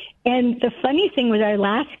 And the funny thing was, our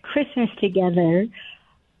last Christmas together,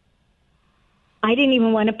 I didn't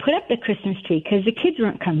even want to put up the Christmas tree because the kids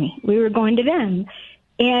weren't coming. We were going to them.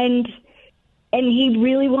 And he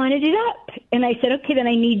really wanted it up. And I said, okay, then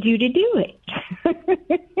I need you to do it.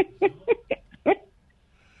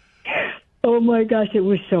 Oh, my gosh, it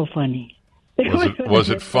was so funny. Was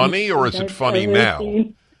it funny, or is it funny now?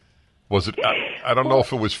 Was it? I don't know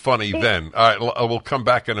if it was funny then. All right, we'll come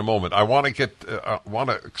back in a moment. I want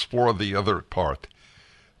to explore the other part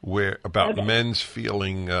about men's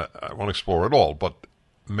feeling. I want to explore it all, but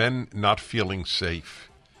men not feeling safe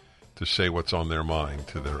to say what's on their mind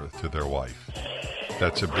to their wife.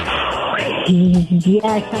 That's a big one. Yes,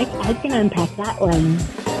 I can unpack that one.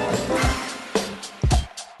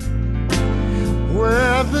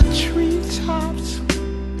 Where the treetops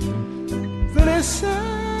glisten.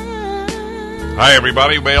 Hi,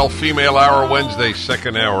 everybody. Male-Female Hour, Wednesday,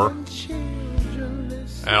 second hour.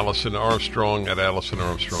 Allison Armstrong at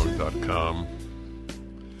AllisonArmstrong.com.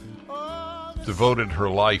 Devoted her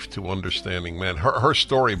life to understanding men. Her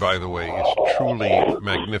story, by the way, is truly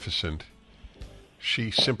magnificent.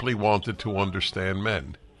 She simply wanted to understand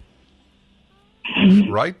men.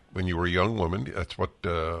 Right? When you were a young woman, that's what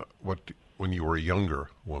when you were a younger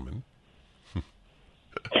woman.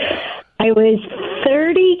 I was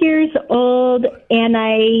 30 years old, and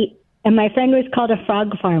my friend was called a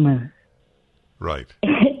frog farmer. Right.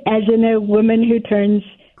 As in a woman who turns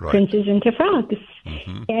princes into frogs.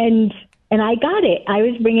 Mm-hmm. And I got it. I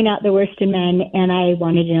was bringing out the worst in men, and I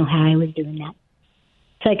wanted to know how I was doing that,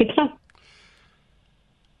 so I could stop.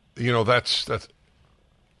 You know, that's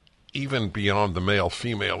even beyond the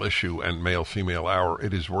male-female issue and male-female hour.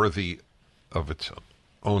 It is worthy of its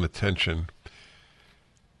own attention.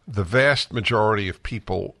 The vast majority of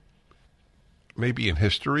people, maybe in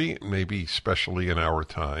history, maybe especially in our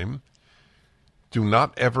time, do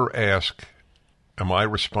not ever ask, am I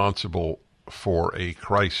responsible for a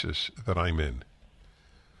crisis that I'm in?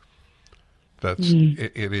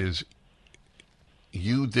 It is,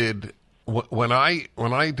 you did, when I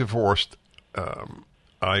divorced,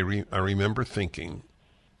 I remember thinking,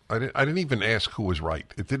 I didn't even ask who was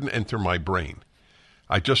right. It didn't enter my brain.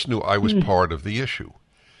 I just knew I was part of the issue.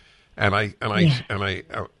 And I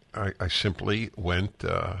simply went.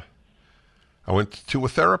 I went to a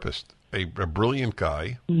therapist, a brilliant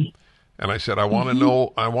guy, and I said, I want to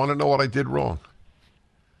know. I want to know what I did wrong.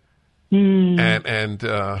 And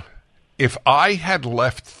if I had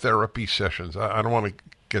left therapy sessions, I don't want to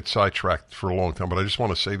get sidetracked for a long time, but I just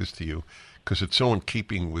want to say this to you because it's so in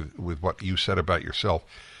keeping with what you said about yourself.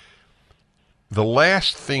 The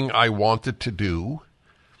last thing I wanted to do.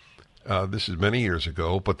 This is many years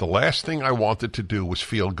ago, but the last thing I wanted to do was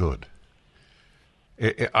feel good.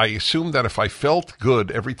 I assumed that if I felt good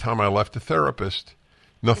every time I left a therapist,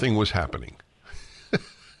 nothing was happening.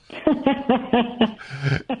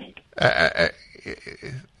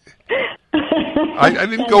 I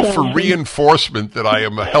didn't go for reinforcement that I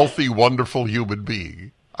am a healthy, wonderful human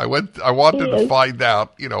being. I wanted to find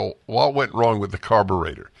out, what went wrong with the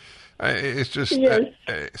carburetor. It's just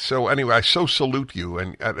so. Anyway, I so salute you,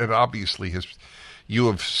 and obviously you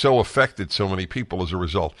have so affected so many people as a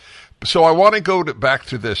result. So I want to go back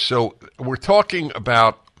to this. So we're talking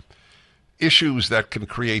about issues that can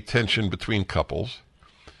create tension between couples,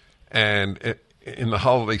 and in the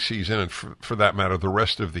holiday season, and for that matter, the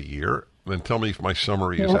rest of the year. Then tell me if my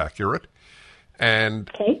summary is accurate. And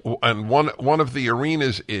one of the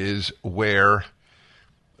arenas is where.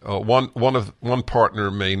 One partner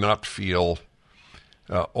may not feel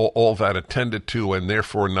all that attended to and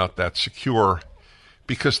therefore not that secure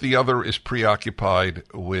because the other is preoccupied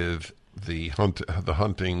with the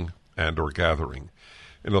hunting and or gathering.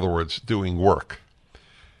 In other words, doing work.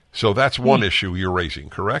 So that's one issue you're raising,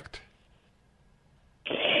 correct?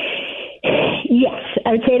 Yes,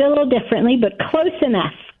 I would say it a little differently, but close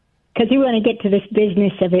enough. Because you want to get to this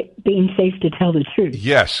business of it being safe to tell the truth.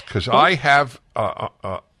 Yes, because I have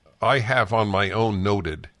on my own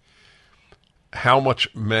noted how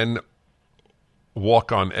much men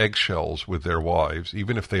walk on eggshells with their wives,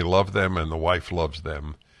 even if they love them and the wife loves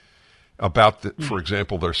them, about, for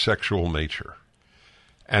example, their sexual nature.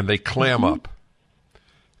 And they clam up.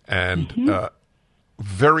 And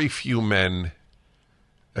very few men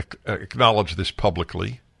acknowledge this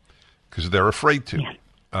publicly because they're afraid to.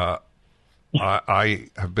 I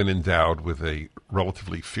have been endowed with a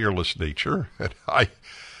relatively fearless nature, and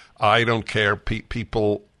I don't care.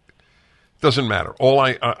 People, doesn't matter. All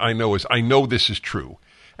I know is I know this is true.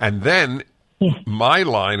 And then my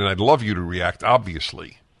line, and I'd love you to react,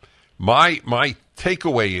 obviously, my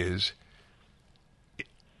takeaway is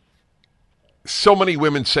so many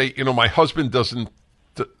women say, my husband doesn't,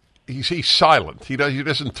 he's silent. He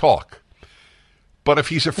doesn't talk. But if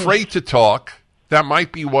he's afraid to talk, that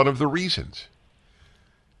might be one of the reasons.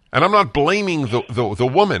 And I'm not blaming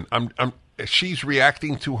the woman. She's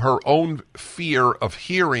reacting to her own fear of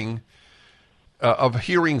hearing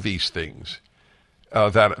these things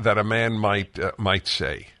that a man might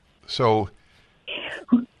say. So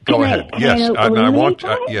go ahead. Yes, I want.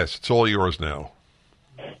 Yes, it's all yours now.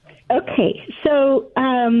 Okay, so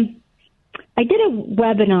I did a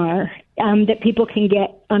webinar that people can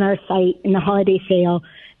get on our site in the holiday sale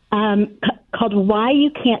called Why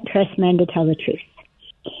You Can't Trust Men to Tell the Truth.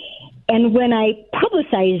 And when I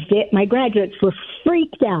publicized it, my graduates were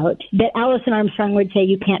freaked out that Alison Armstrong would say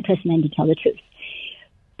you can't trust men to tell the truth.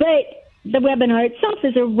 But the webinar itself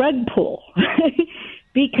is a rug pull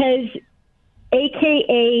because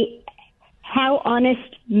AKA how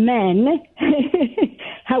honest men,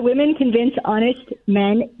 how women convince honest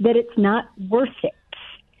men that it's not worth it.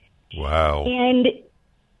 Wow. And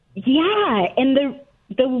the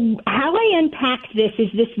how I unpack this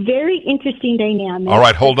is this very interesting dynamic. All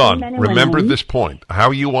right, hold on. Remember this point.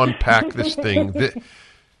 How you unpack this thing.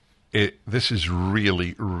 This is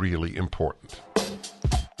really, really important.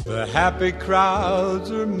 The happy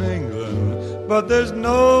crowds are mingling, but there's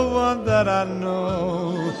no one that I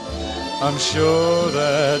know. I'm sure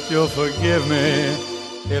that you'll forgive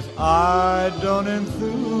me if I don't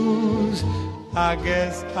enthuse. I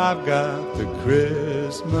guess I've got the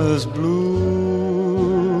Christmas blues.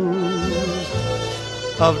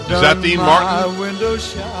 I've done Is that Dean Martin? Window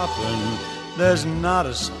shopping. There's not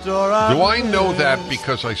a store Do I know that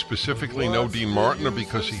because I specifically know Dean Martin or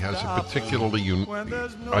because he has a particularly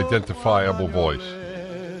identifiable voice?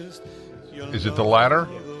 Is it the latter?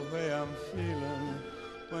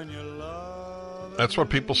 That's what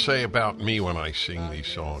people say about me when I sing these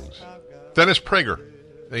songs. Dennis Prager.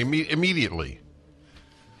 Immediately,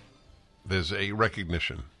 there's a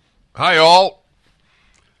recognition. Hi, all.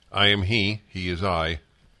 I am he. He is I.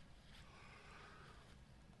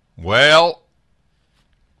 Well,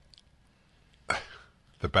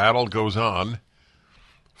 the battle goes on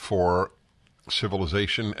for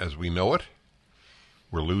civilization as we know it.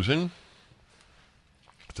 We're losing.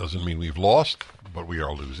 It doesn't mean we've lost, but we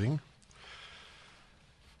are losing.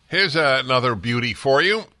 Here's another beauty for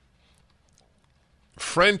you.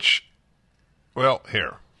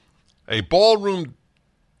 Here. A ballroom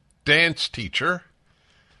dance teacher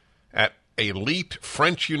at elite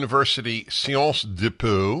French university Sciences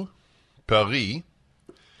Po, Paris,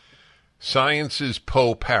 Sciences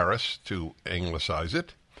Po Paris, to anglicize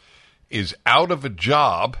it, is out of a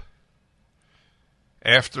job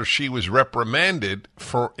after she was reprimanded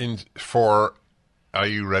for, are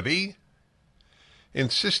you ready?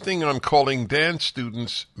 Insisting on calling dance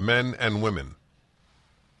students men and women.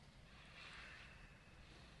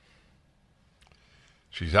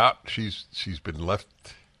 She's out. She's been left.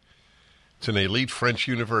 It's an elite French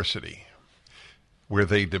university where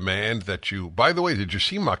they demand that you... By the way, did you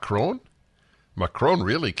see Macron? Macron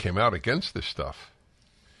really came out against this stuff.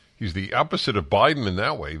 He's the opposite of Biden in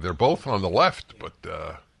that way. They're both on the left, but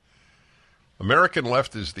American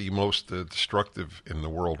left is the most destructive in the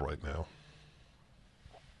world right now.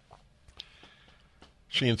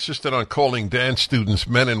 She insisted on calling dance students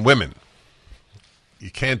men and women.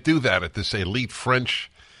 You can't do that at this elite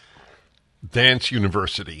French dance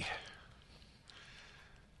university.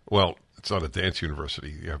 Well, it's not a dance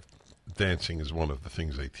university. Dancing is one of the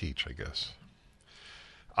things they teach, I guess.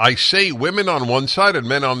 I say women on one side and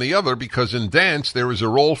men on the other because in dance there is a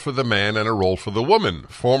role for the man and a role for the woman.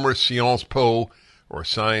 Former Sciences Po or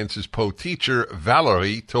Sciences Po teacher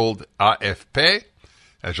Valérie told AFP,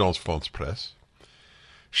 Agence France Presse,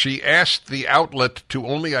 she asked the outlet to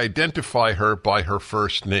only identify her by her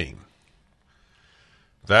first name.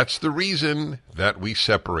 That's the reason that we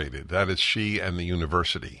separated. That is she and the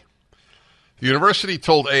university. The university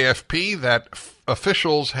told AFP that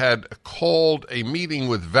officials had called a meeting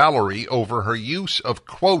with Valérie over her use of,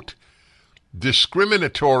 quote,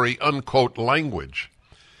 discriminatory, unquote, language.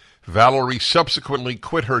 Valerie subsequently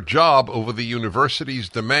quit her job over the university's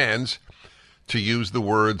demands to use the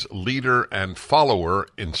words leader and follower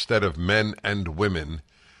instead of men and women,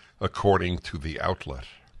 according to the outlet.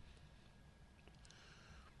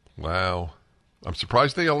 Wow. I'm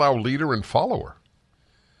surprised they allow leader and follower.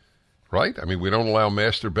 Right? I mean, we don't allow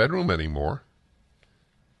master bedroom anymore.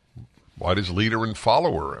 Why does leader and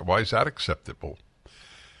follower? Why is that acceptable?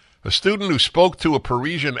 A student who spoke to a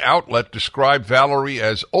Parisian outlet described Valerie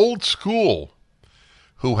as old school,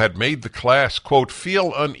 who had made the class, quote,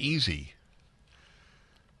 feel uneasy.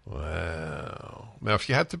 Wow. Now, if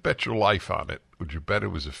you had to bet your life on it, would you bet it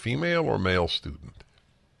was a female or male student?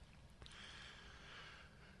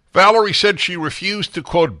 Valerie said she refused to,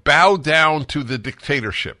 quote, bow down to the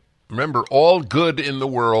dictatorship. Remember, all good in the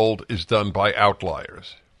world is done by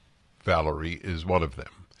outliers. Valerie is one of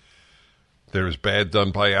them. There is bad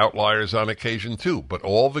done by outliers on occasion, too, but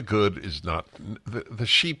all the good is not... The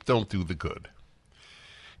sheep don't do the good.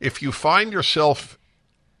 If you find yourself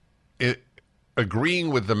agreeing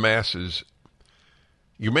with the masses,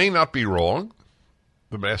 you may not be wrong.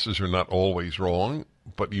 The masses are not always wrong,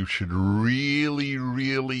 but you should really,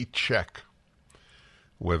 really check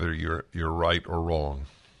whether you're right or wrong.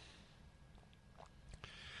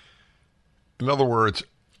 In other words,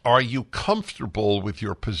 are you comfortable with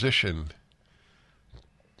your position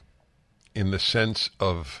in the sense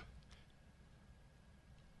of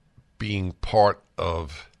being part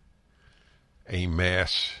of a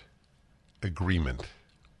mass agreement?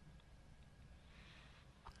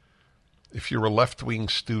 If you're a left-wing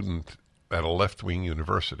student at a left-wing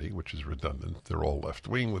university, which is redundant, they're all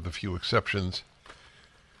left-wing with a few exceptions,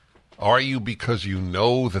 are you because you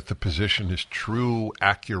know that the position is true,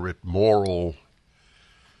 accurate, moral,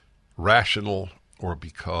 rational, or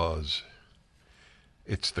because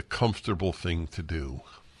it's the comfortable thing to do?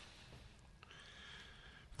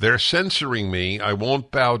 They're censoring me. I won't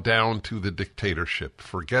bow down to the dictatorship.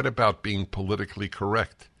 Forget about being politically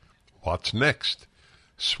correct. What's next?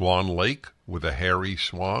 Swan Lake with a hairy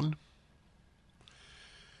swan?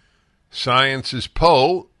 Science's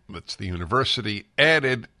Poe, that's the university,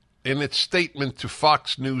 added in its statement to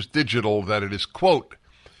Fox News Digital that it is, quote,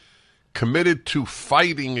 committed to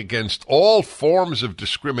fighting against all forms of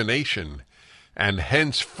discrimination and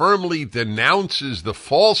hence firmly denounces the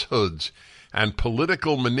falsehoods and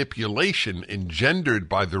political manipulation engendered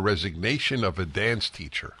by the resignation of a dance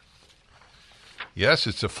teacher. Yes,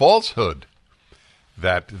 it's a falsehood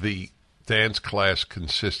that the dance class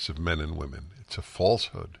consists of men and women. It's a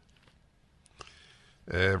falsehood.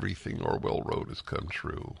 Everything Orwell wrote has come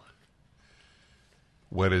true.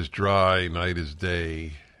 Wet is dry, night is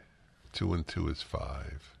day, 2 and 2 is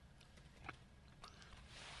 5.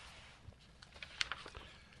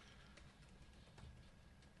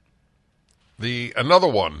 Another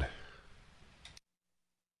one.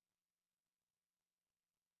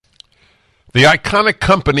 The iconic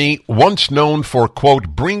company, once known for, quote,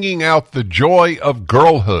 bringing out the joy of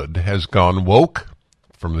girlhood, has gone woke,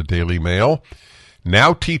 from the Daily Mail,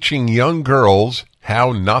 now teaching young girls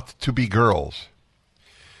how not to be girls.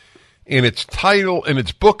 In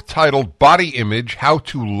its book titled Body Image, How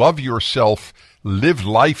to Love Yourself, Live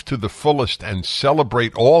Life to the Fullest, and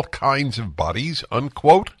Celebrate All Kinds of Bodies,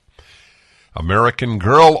 unquote, American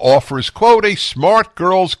Girl offers, quote, a smart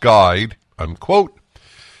girl's guide, unquote,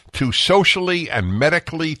 to socially and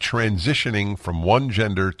medically transitioning from one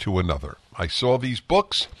gender to another. I saw these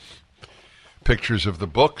books, pictures of the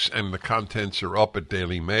books, and the contents are up at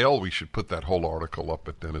Daily Mail. We should put that whole article up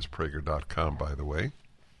at DennisPrager.com, by the way.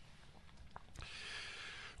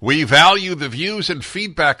 We value the views and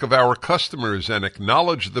feedback of our customers and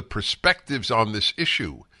acknowledge the perspectives on this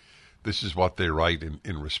issue. This is what they write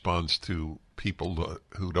in response to people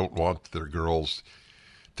who don't want their girls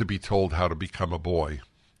to be told how to become a boy.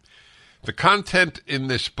 The content in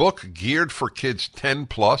this book, geared for kids 10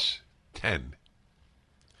 plus, 10,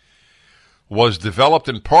 was developed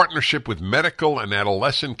in partnership with medical and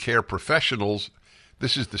adolescent care professionals.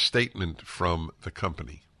 This is the statement from the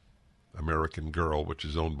company, American Girl, which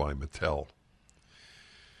is owned by Mattel.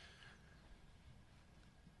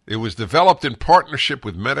 It was developed in partnership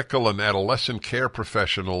with medical and adolescent care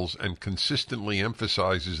professionals and consistently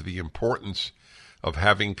emphasizes the importance of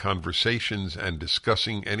having conversations and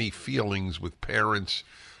discussing any feelings with parents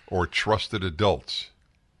or trusted adults.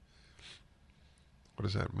 What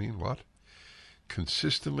does that mean? What?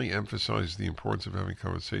 Consistently emphasizes the importance of having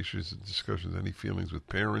conversations and discussions, any feelings with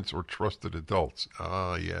parents or trusted adults.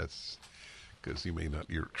 Ah, yes. Because you may not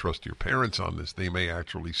trust your parents on this. They may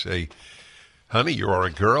actually say, honey, you are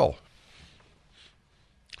a girl.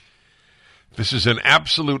 This is an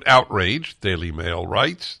absolute outrage, Daily Mail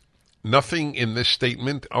writes. Nothing in this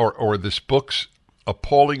statement or this book's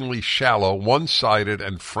appallingly shallow, one-sided,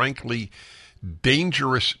 and frankly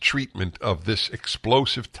dangerous treatment of this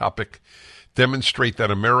explosive topic demonstrate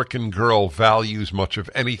that American Girl values much of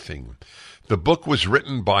anything. The book was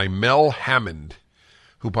written by Mel Hammond,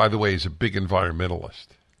 who, by the way, is a big environmentalist.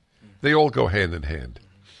 They all go hand in hand.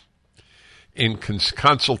 In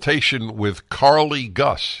consultation with Carly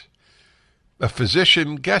Gus, a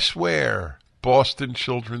physician, guess where? Boston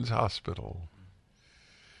Children's Hospital.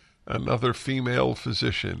 Another female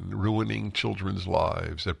physician ruining children's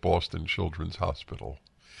lives at Boston Children's Hospital.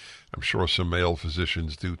 I'm sure some male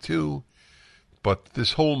physicians do too, but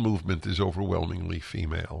this whole movement is overwhelmingly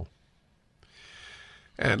female.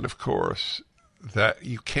 And of course, that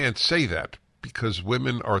you can't say that because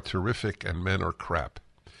women are terrific and men are crap.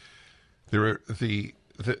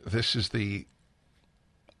 This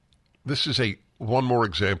is one more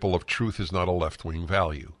example of truth is not a left-wing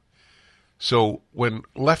value. So when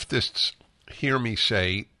leftists hear me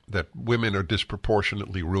say that women are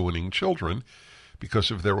disproportionately ruining children because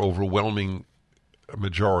of their overwhelming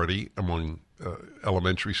majority among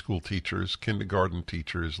elementary school teachers, kindergarten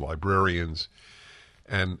teachers, librarians,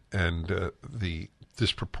 and the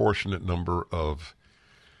disproportionate number of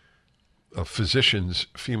physicians,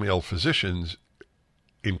 female physicians,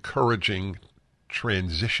 encouraging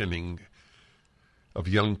transitioning of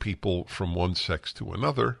young people from one sex to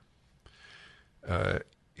another,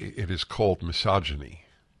 it is called misogyny.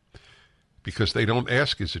 Because they don't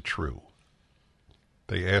ask, is it true?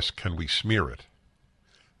 They ask, can we smear it?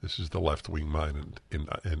 This is the left-wing mind in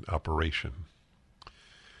operation.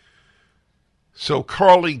 So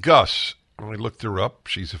Carly Gus, I looked her up.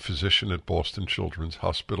 She's a physician at Boston Children's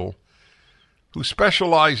Hospital who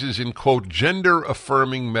specializes in, quote,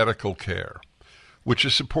 gender-affirming medical care, which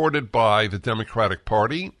is supported by the Democratic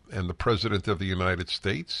Party and the President of the United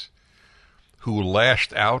States, who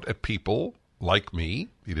lashed out at people like me,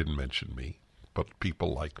 he didn't mention me, but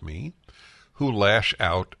people like me, who lash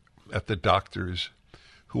out at the doctors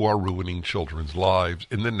who are ruining children's lives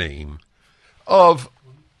in the name of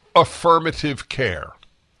affirmative care.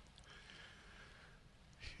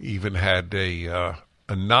 He even had a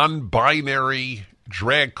non-binary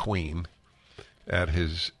drag queen at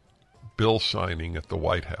his bill signing at the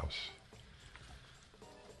White House.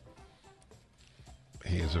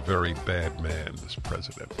 He is a very bad man, this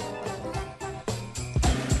president.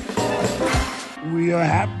 We are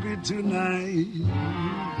happy tonight,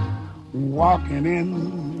 walking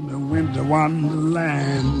in the winter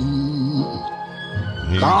wonderland.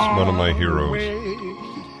 He's one of my heroes.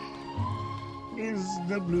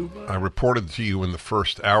 I reported to you in the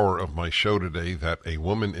first hour of my show today that a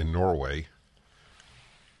woman in Norway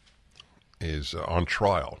is on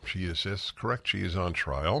trial. She is, yes, correct, she is on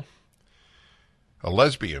trial. A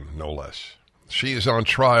lesbian, no less. She is on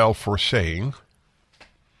trial for saying,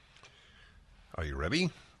 are you ready?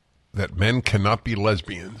 That men cannot be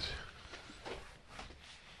lesbians.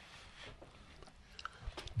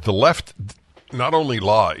 The left not only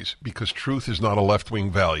lies, because truth is not a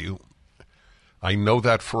left-wing value. I know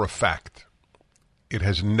that for a fact. It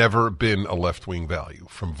has never been a left-wing value.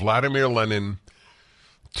 From Vladimir Lenin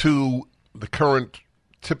to the current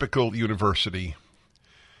typical university,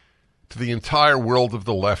 to the entire world of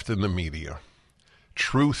the left and the media,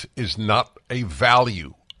 truth is not a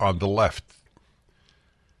value on the left.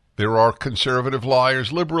 There are conservative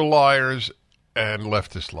liars, liberal liars, and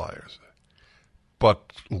leftist liars.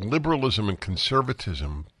 But liberalism and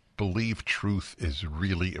conservatism believe truth is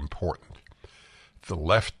really important. The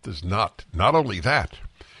left does not. Not only that,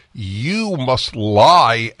 you must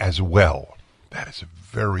lie as well. That is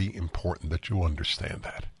very important that you understand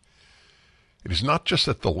that. It is not just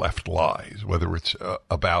that the left lies, whether it's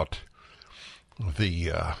about the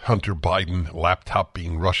Hunter Biden laptop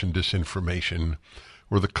being Russian disinformation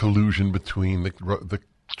or the collusion between the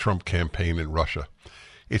Trump campaign and Russia.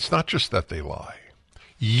 It's not just that they lie.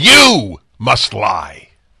 You must lie.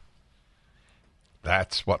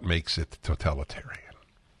 That's what makes it totalitarian.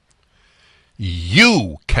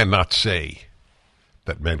 You cannot say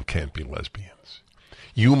that men can't be lesbians.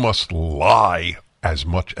 You must lie as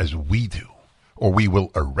much as we do, or we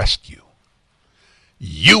will arrest you.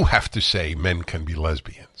 You have to say men can be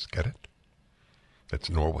lesbians. Get it?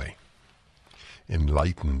 That's Norway.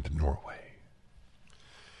 Enlightened Norway.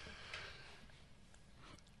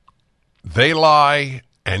 They lie,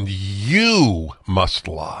 and you must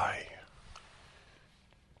lie.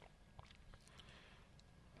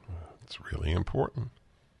 It's really important.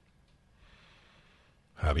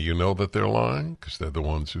 How do you know that they're lying? Because they're the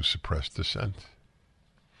ones who suppress dissent.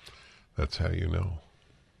 That's how you know.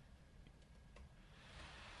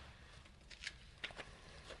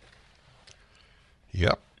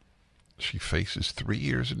 Yep. She faces 3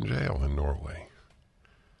 years in jail in Norway.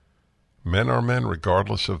 Men are men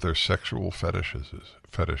regardless of their sexual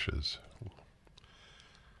fetishes.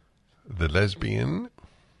 The lesbian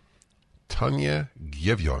Tanya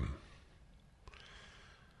Gevyon.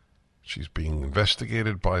 She's being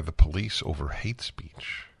investigated by the police over hate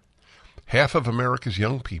speech. Half of America's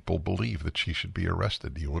young people believe that she should be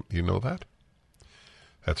arrested. Do you know that?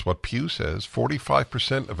 That's what Pew says.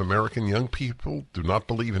 45% of American young people do not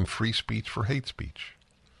believe in free speech for hate speech.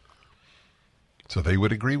 So they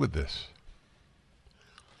would agree with this.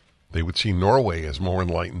 They would see Norway as more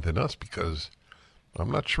enlightened than us because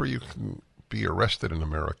I'm not sure you can be arrested in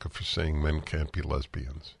America for saying men can't be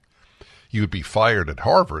lesbians. You would be fired at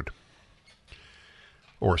Harvard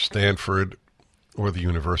or Stanford or the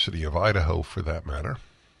University of Idaho for that matter.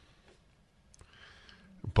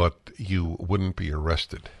 But you wouldn't be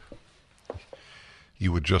arrested.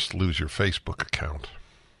 You would just lose your Facebook account.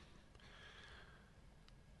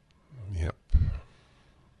 Yep.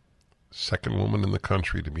 Second woman in the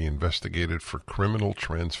country to be investigated for criminal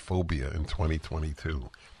transphobia in 2022. You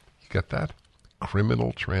get that?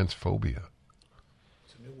 Criminal transphobia.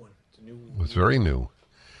 It's a new one. It's very new.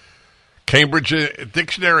 Cambridge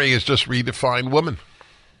Dictionary has just redefined woman.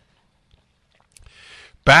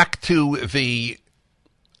 Back to the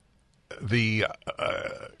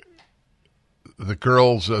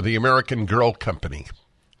girls, the American Girl Company.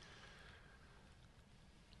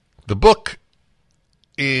 The book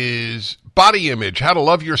is Body Image, How to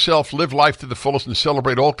Love Yourself, Live Life to the Fullest, and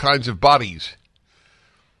Celebrate All Kinds of Bodies.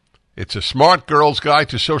 It's a smart girl's guide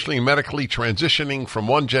to socially and medically transitioning from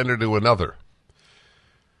one gender to another.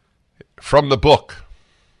 From the book,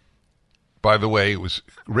 by the way, it was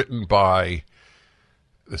written by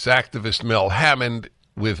this activist Mel Hammond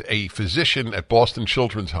with a physician at Boston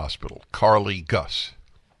Children's Hospital, Carly Gus.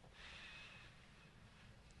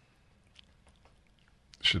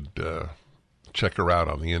 Should check her out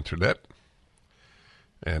on the internet.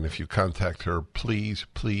 And if you contact her, please,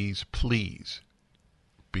 please, please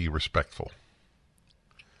be respectful.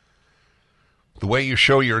 The way you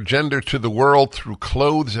show your gender to the world through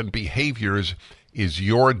clothes and behaviors is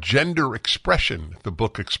your gender expression, the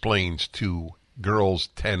book explains to girls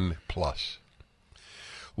 10 plus.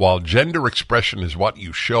 While gender expression is what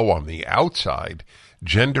you show on the outside,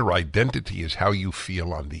 gender identity is how you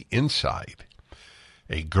feel on the inside.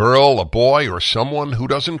 A girl, a boy, or someone who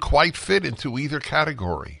doesn't quite fit into either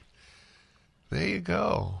category. There you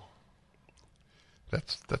go.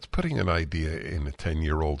 That's putting an idea in a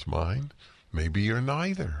 10-year-old's mind. Maybe you're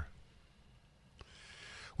neither.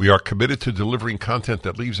 We are committed to delivering content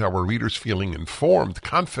that leaves our readers feeling informed,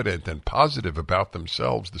 confident, and positive about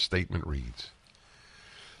themselves, the statement reads.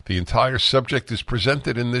 The entire subject is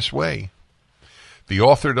presented in this way. The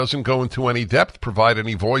author doesn't go into any depth, provide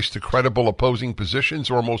any voice to credible opposing positions,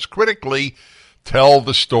 or most critically, tell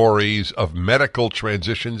the stories of medical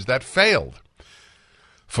transitions that failed.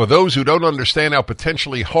 For those who don't understand how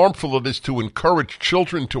potentially harmful it is to encourage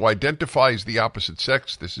children to identify as the opposite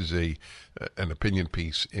sex, this is an opinion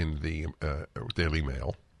piece in the Daily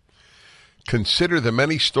Mail. Consider the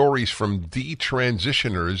many stories from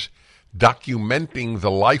detransitioners documenting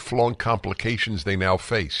the lifelong complications they now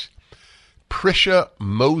face. Prisha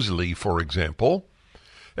Mosley, for example,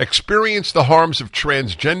 experienced the harms of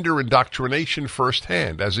transgender indoctrination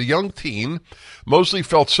firsthand. As a young teen, Mosley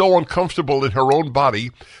felt so uncomfortable in her own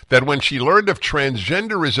body that when she learned of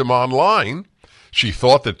transgenderism online, she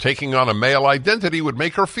thought that taking on a male identity would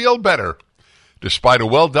make her feel better. Despite a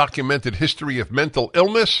well-documented history of mental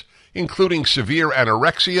illness, including severe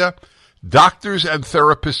anorexia, doctors and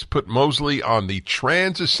therapists put Mosley on the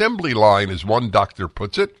trans assembly line, as one doctor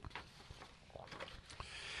puts it.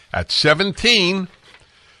 At 17,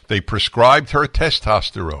 they prescribed her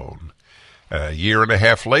testosterone. A year and a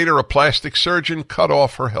half later, a plastic surgeon cut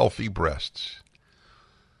off her healthy breasts.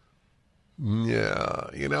 Yeah,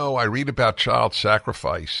 I read about child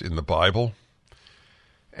sacrifice in the Bible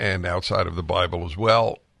and outside of the Bible as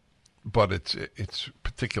well, but it's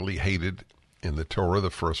particularly hated in the Torah, the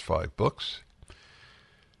first 5 books.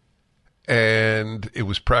 And it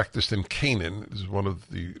was practiced in Canaan. This is one of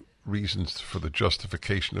the reasons for the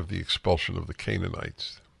justification of the expulsion of the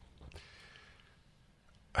Canaanites.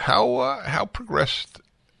 How progressed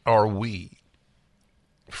are we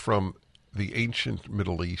from the ancient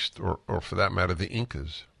Middle East, or for that matter, the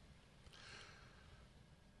Incas?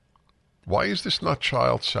 Why is this not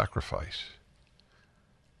child sacrifice?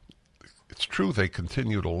 It's true they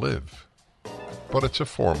continue to live, but it's a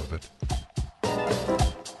form of it.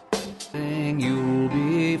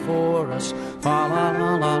 before us. Fa la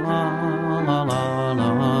la la la la la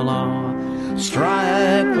la la.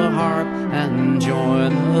 Strike the harp and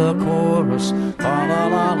join the chorus. Fa la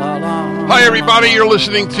la la la. Hi, everybody. You're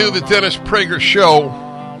listening to the Dennis Prager Show.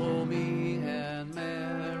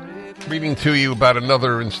 Reading to you about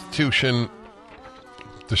another institution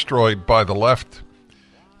destroyed by the left,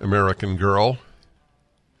 American Girl,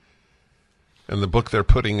 and the book they're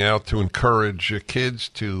putting out to encourage kids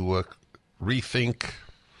to rethink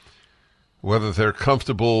whether they're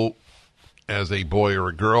comfortable as a boy or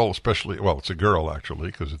a girl, especially, well, it's a girl, actually,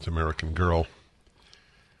 because it's American Girl.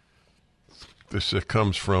 This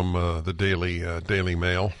comes from the Daily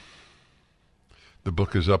Mail. The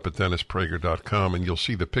book is up at DennisPrager.com, and you'll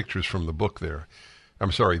see the pictures from the book there.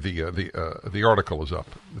 I'm sorry, the article is up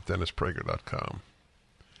at DennisPrager.com.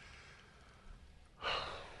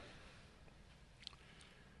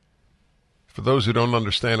 For those who don't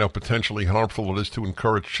understand how potentially harmful it is to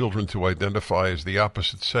encourage children to identify as the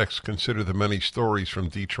opposite sex, consider the many stories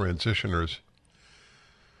from detransitioners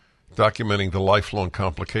documenting the lifelong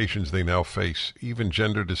complications they now face. Even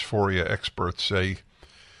gender dysphoria experts say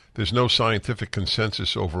there's no scientific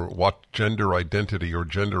consensus over what gender identity or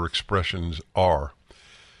gender expressions are.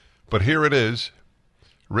 But here it is,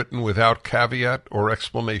 written without caveat or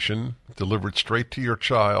explanation, delivered straight to your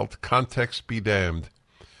child, context be damned.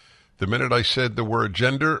 The minute I said the word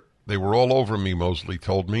gender, they were all over me, Mosley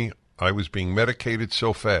told me. I was being medicated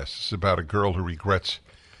so fast. This is about a girl who regrets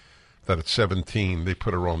that at 17 they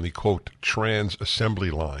put her on the, quote, trans assembly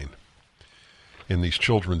line in these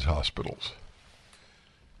children's hospitals.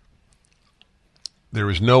 There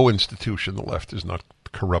is no institution the left is not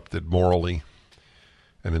corrupted morally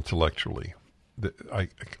and intellectually. I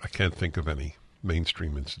can't think of any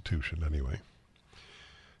mainstream institution anyway.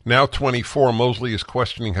 Now 24, Mosley is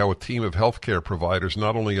questioning how a team of healthcare providers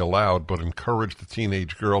not only allowed but encouraged a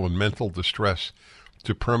teenage girl in mental distress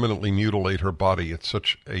to permanently mutilate her body at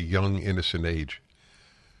such a young, innocent age.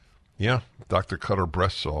 Yeah, doctor cut her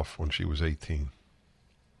breasts off when she was 18.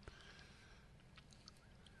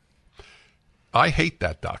 I hate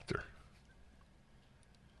that doctor.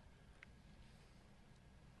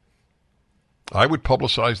 I would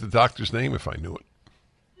publicize the doctor's name if I knew it.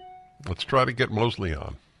 Let's try to get Mosley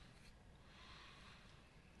on.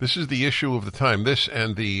 This is the issue of the time. This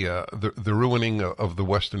and the ruining of the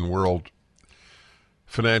Western world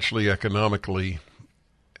financially, economically,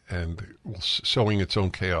 and sowing its own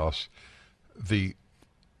chaos. The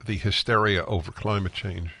hysteria over climate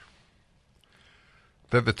change.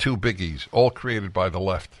 They're the two biggies, all created by the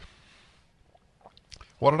left.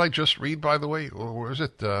 What did I just read, by the way? Or was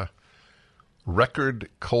it record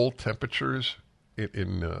cold temperatures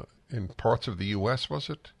in parts of the U.S., was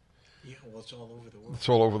it? Yeah, well, it's all over the world. It's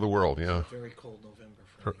all over the world, yeah. It's a very cold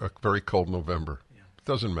November. A very cold November. Yeah. It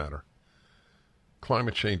doesn't matter.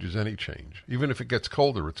 Climate change is any change. Even if it gets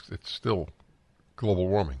colder, it's still global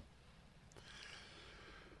warming.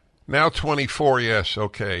 Now 24, yes,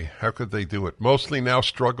 okay. How could they do it? Mostly now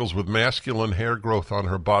struggles with masculine hair growth on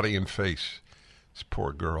her body and face. This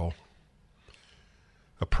poor girl.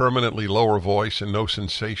 A permanently lower voice and no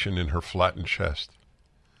sensation in her flattened chest.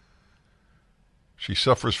 She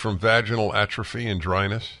suffers from vaginal atrophy and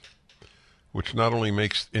dryness, which not only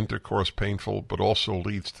makes intercourse painful, but also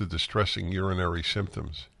leads to distressing urinary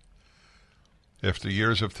symptoms. After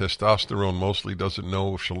years of testosterone, Mosley doesn't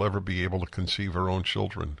know if she'll ever be able to conceive her own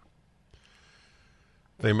children.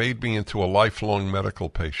 They made me into a lifelong medical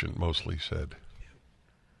patient, Mosley said.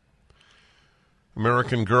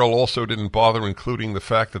 American Girl also didn't bother including the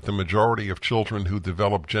fact that the majority of children who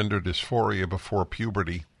develop gender dysphoria before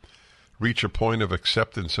puberty reach a point of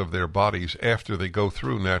acceptance of their bodies after they go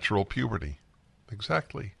through natural puberty.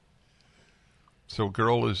 Exactly. So a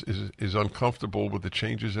girl is uncomfortable with the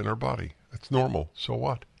changes in her body. That's normal. So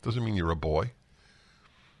what? Doesn't mean you're a boy.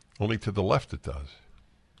 Only to the left it does.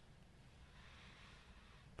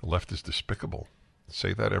 The left is despicable.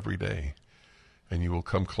 Say that every day, and you will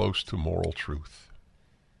come close to moral truth.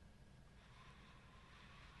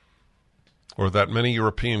 Or that many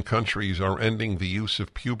European countries are ending the use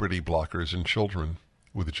of puberty blockers in children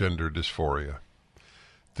with gender dysphoria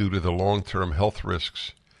due to the long-term health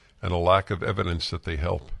risks and a lack of evidence that they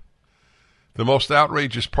help. The most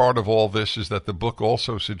outrageous part of all this is that the book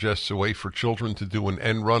also suggests a way for children to do an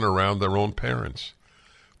end run around their own parents.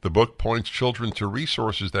 The book points children to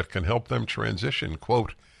resources that can help them transition.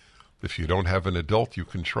 Quote, if you don't have an adult you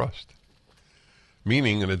can trust.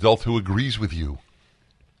 Meaning an adult who agrees with you.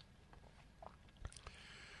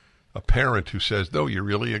 A parent who says, no, you're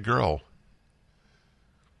really a girl.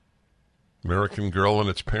 American Girl and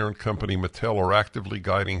its parent company Mattel are actively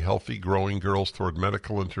guiding healthy, growing girls toward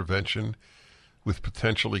medical intervention with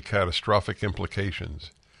potentially catastrophic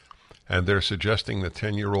implications. And they're suggesting that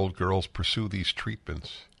 10-year-old girls pursue these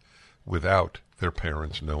treatments without their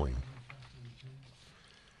parents knowing.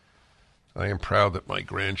 I am proud that my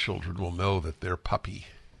grandchildren will know that their puppy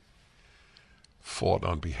fought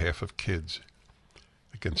on behalf of kids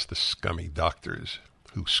against the scummy doctors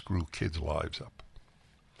who screw kids' lives up,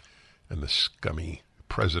 and the scummy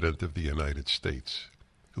President of the United States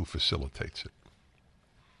who facilitates it.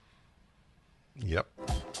 Yep.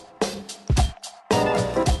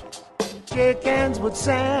 Shake hands with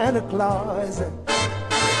Santa Claus.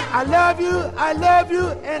 I love you,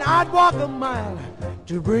 and I'd walk a mile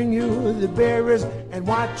to bring you the berries and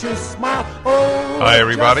watch you smile. Oh, hi,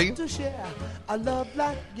 everybody. just to share a love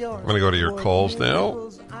like yours. I'm going to go to your calls now.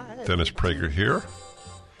 Dennis Prager here.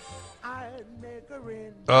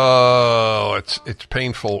 Oh, it's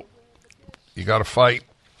painful. You got to fight.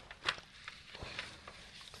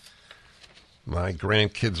 My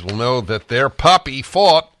grandkids will know that their puppy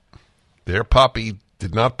fought. Their puppy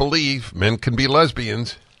did not believe men can be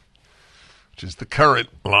lesbians, which is the current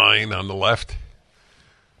line on the left.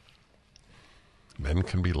 Men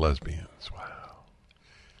can be lesbians. Wow.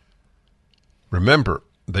 Remember,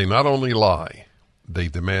 they not only lie, they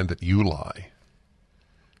demand that you lie.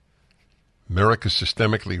 America's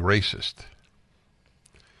systemically racist.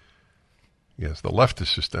 Yes, the left is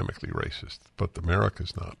systemically racist, but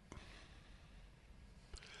America's not.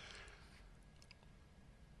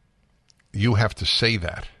 You have to say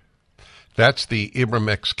that. That's the Ibram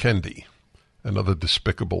X. Kendi, another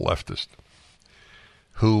despicable leftist,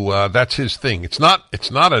 who that's his thing. It's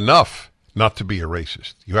not enough not to be a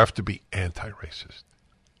racist. You have to be anti-racist.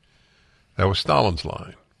 That was Stalin's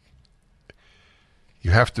line.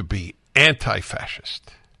 You have to be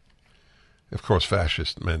anti-fascist. Of course,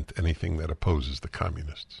 fascist meant anything that opposes the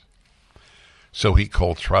communists. So he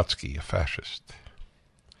called Trotsky a fascist.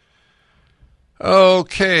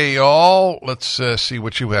 Okay, all. Let's see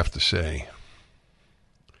what you have to say.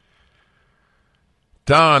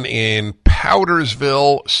 Don in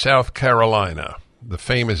Powdersville, South Carolina. The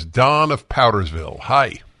famous Don of Powdersville.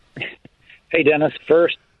 Hi. Hey, Dennis.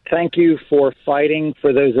 First, thank you for fighting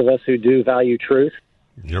for those of us who do value truth.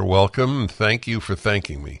 You're welcome, and thank you for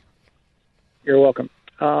thanking me. You're welcome.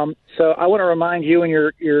 So I want to remind you and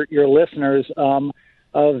your listeners of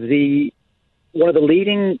one of the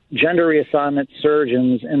leading gender reassignment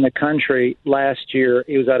surgeons in the country last year.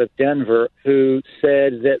 He was out of Denver, who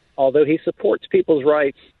said that although he supports people's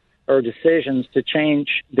rights or decisions to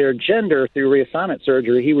change their gender through reassignment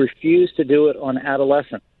surgery, he refused to do it on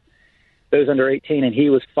adolescents, those under 18, and he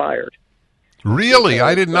was fired. Really?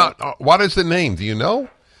 I did not. What is the name? Do you know?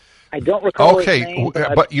 I don't recall his Okay, name,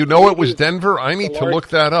 but you know it was Denver? I need to look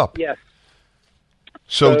that up. Yes.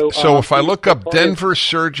 So if I look up Denver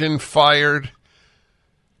surgeon fired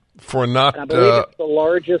for not... I believe it's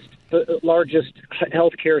the largest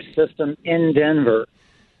healthcare system in Denver.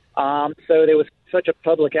 So there was such a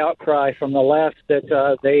public outcry from the left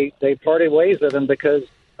that they parted ways with him because,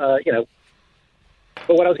 But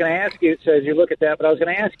what I was going to ask you, so as you look at that, but I was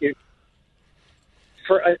going to ask you,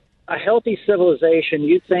 for a healthy civilization,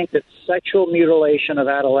 you'd think that sexual mutilation of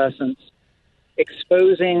adolescents,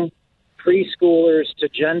 exposing preschoolers to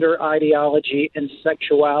gender ideology and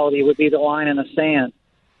sexuality would be the line in the sand.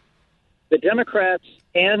 The Democrats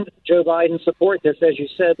and Joe Biden support this, as you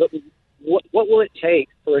said, but what will it take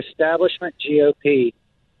for establishment GOP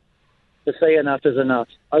to say enough is enough?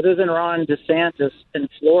 Other than Ron DeSantis in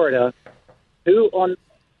Florida, who on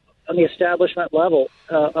the establishment level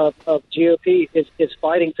of GOP is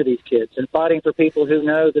fighting for these kids and fighting for people who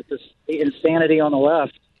know that the insanity on the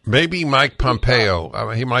left. Maybe Mike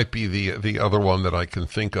Pompeo. He might be the other one that I can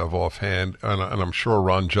think of offhand, and I'm sure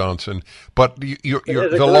Ron Johnson. But you're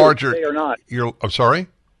the larger. They are not. I'm sorry.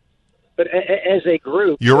 But as a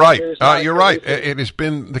group, you're right. You're right. It has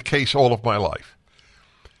been the case all of my life.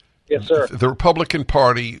 Yes, sir. The Republican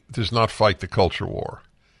Party does not fight the culture war.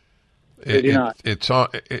 They do not.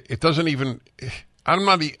 It doesn't even. I'm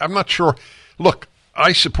not sure. Look,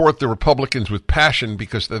 I support the Republicans with passion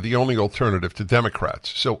because they're the only alternative to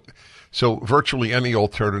Democrats. So virtually any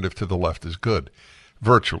alternative to the left is good.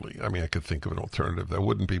 Virtually. I mean, I could think of an alternative that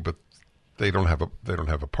wouldn't be, but they don't have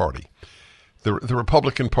a party. The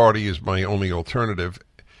Republican Party is my only alternative.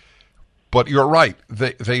 But you're right.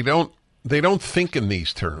 They don't think in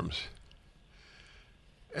these terms.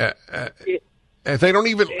 They don't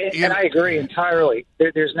even... And I agree entirely.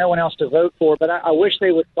 There's no one else to vote for, but I wish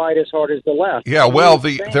they would fight as hard as the left. Yeah, well,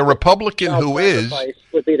 the Republican who is...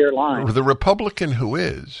 would be their line. The Republican who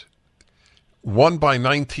is won by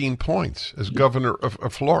 19 points as governor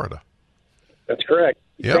of Florida. That's correct.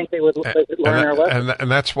 You think they would learn our lesson?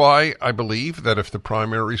 And that's why I believe that if the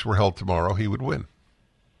primaries were held tomorrow, he would win.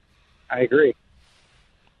 I agree.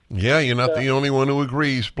 Yeah, you're not the only one who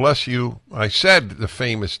agrees. Bless you. I said the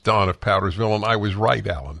famous Don of Powdersville, and I was right,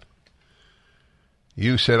 Alan.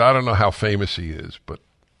 You said, I don't know how famous he is, but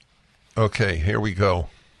okay, here we go.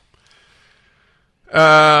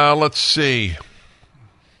 Let's see.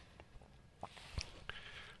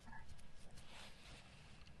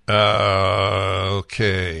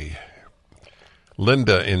 Okay.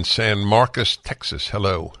 Linda in San Marcos, Texas.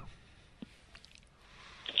 Hello.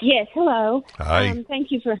 Yes, hello. Hi.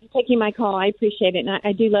 Thank you for taking my call. I appreciate it, and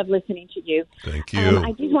I do love listening to you. Thank you.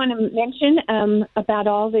 I just want to mention about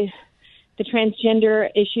all the transgender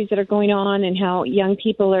issues that are going on and how young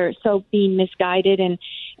people are so being misguided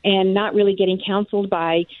and not really getting counseled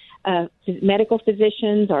by medical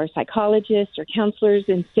physicians or psychologists or counselors.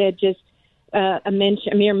 Instead, just a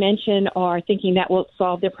mere mention or thinking that will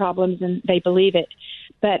solve their problems, and they believe it.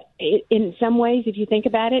 But in some ways, if you think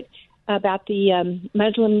about it, about the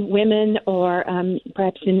Muslim women or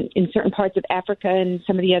perhaps in certain parts of Africa and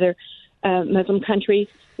some of the other Muslim countries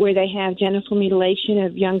where they have genital mutilation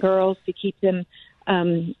of young girls to keep them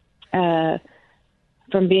from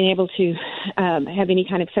being able to have any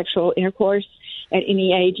kind of sexual intercourse at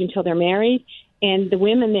any age until they're married. And the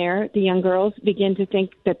women there, the young girls, begin to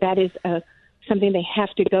think that is something they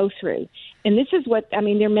have to go through. And this is what,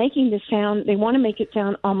 they're making this sound, they want to make it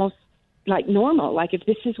sound almost like normal. Like if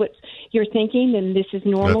this is what you're thinking, then this is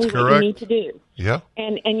normal. That's what correct. you need to do. Yeah.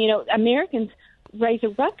 And Americans raise a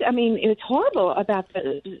ruckus. It's horrible about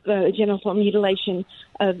the genital mutilation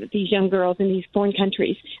of these young girls in these foreign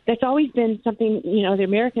countries. That's always been something, the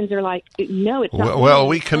Americans are like, no, it's not. Well,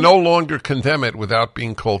 we can no longer condemn it without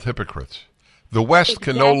being called hypocrites. The West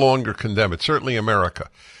can no longer condemn it, certainly America.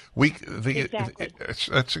 Exactly.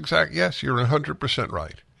 That's exact. Yes, you're 100%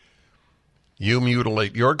 right. You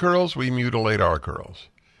mutilate your girls, we mutilate our girls.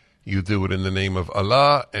 You do it in the name of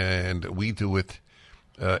Allah, and we do it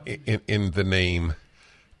in the name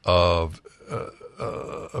of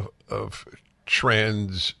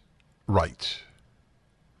trans rights.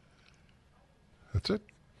 That's it.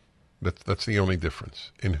 That's the only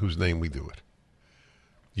difference in whose name we do it.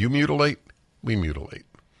 You mutilate, we mutilate.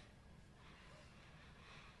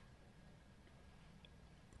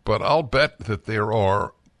 But I'll bet that there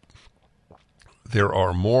are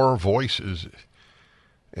more voices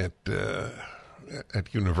at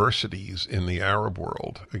universities in the Arab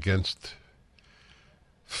world against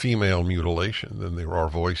female mutilation than there are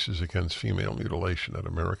voices against female mutilation at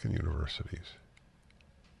American universities.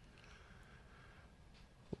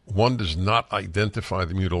 One does not identify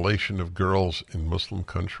the mutilation of girls in Muslim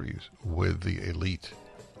countries with the elite.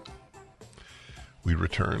 We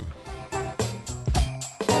return.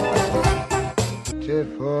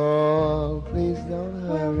 Please don't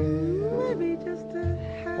hurry.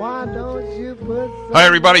 Why don't you put Hi,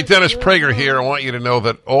 everybody. Dennis Prager here. I want you to know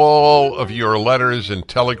that all of your letters and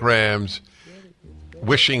telegrams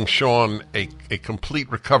wishing Sean a complete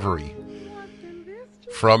recovery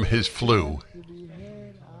from his flu,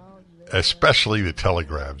 especially the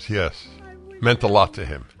telegrams, yes, meant a lot to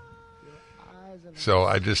him. So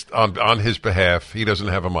I just, on his behalf, he doesn't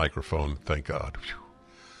have a microphone, thank God.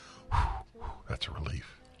 That's a relief.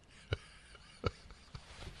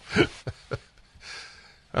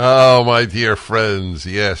 Oh, my dear friends,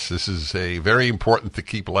 yes, this is very important to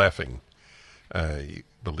keep laughing.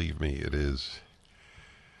 Believe me, it is.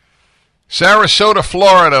 Sarasota,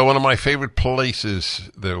 Florida, one of my favorite places,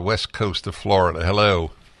 the west coast of Florida.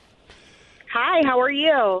 Hello. Hi, how are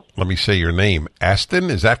you? Let me say your name. Aston,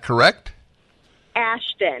 is that correct?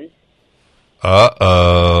 Ashton.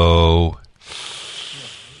 Uh-oh.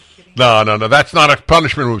 No, that's not a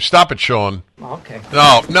punishment room. Stop it, Sean. Okay.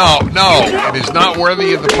 No. It is not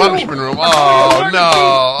worthy of the punishment room. Oh, no.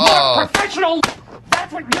 Oh. Professional.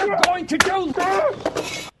 That's what you're going to do.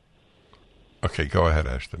 Okay, go ahead,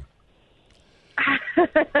 Ashton.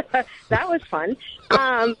 That was fun.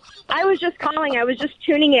 I was just calling. I was just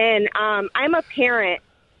tuning in. I'm a parent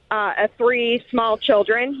of 3 small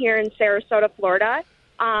children here in Sarasota, Florida,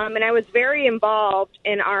 and I was very involved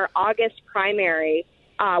in our August primary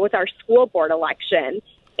with our school board election.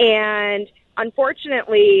 And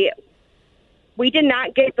unfortunately, we did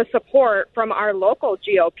not get the support from our local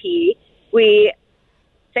GOP. We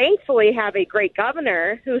thankfully have a great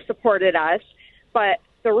governor who supported us, but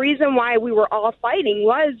the reason why we were all fighting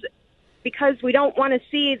was because we don't want to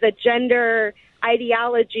see the gender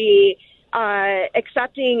ideology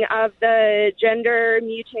accepting of the gender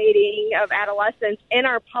mutating of adolescents in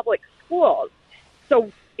our public schools.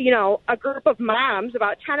 So, a group of moms,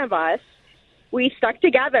 about 10 of us, we stuck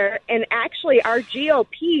together, and actually our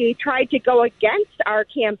GOP tried to go against our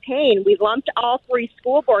campaign. We lumped all 3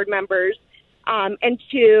 school board members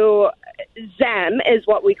into ZEM, is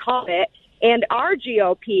what we call it, and our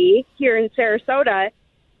GOP here in Sarasota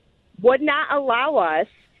would not allow us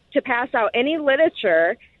to pass out any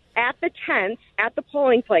literature at the tents, at the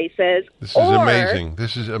polling places. This is amazing.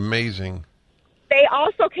 This is amazing. They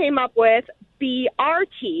also came up with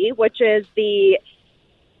BRT, which is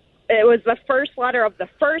it was the first letter of the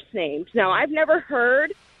first names. Now, I've never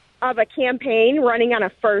heard of a campaign running on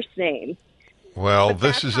a first name. Well,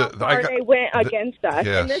 they went against us.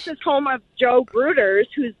 Yes. And this is home of Joe Gruters,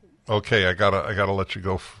 who's... Okay, I gotta let you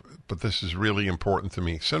go, but this is really important to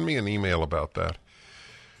me. Send me an email about that.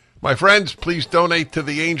 My friends, please donate to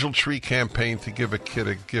the Angel Tree campaign to give a kid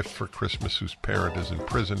a gift for Christmas whose parent is in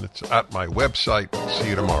prison. It's at my website. See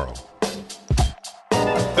you tomorrow.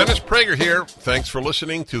 Dennis Prager here. Thanks for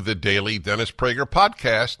listening to the Daily Dennis Prager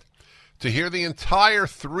Podcast. To hear the entire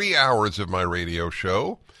 3 hours of my radio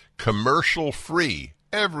show, commercial-free,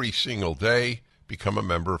 every single day, become a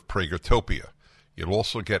member of Pragertopia. You'll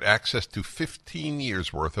also get access to 15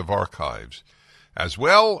 years' worth of archives, as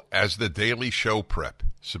well as the daily show prep.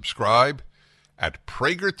 Subscribe at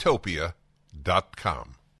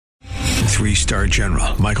Pragertopia.com. 3-star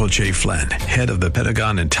General Michael J. Flynn, head of the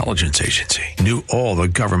Pentagon Intelligence Agency, knew all the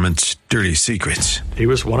government's dirty secrets. He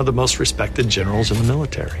was one of the most respected generals in the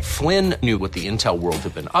military. Flynn knew what the intel world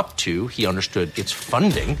had been up to. He understood its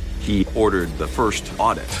funding. He ordered the first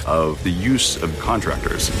audit of the use of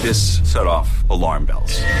contractors. This set off alarm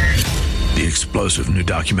bells. The explosive new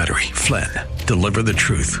documentary, Flynn, Deliver the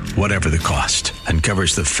Truth, Whatever the Cost,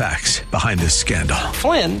 uncovers the facts behind this scandal.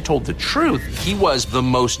 Flynn told the truth. He was the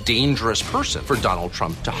most dangerous person for Donald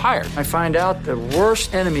Trump to hire. I find out the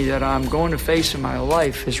worst enemy that I'm going to face in my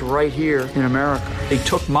life is right here in America. They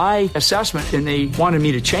took my assessment and they wanted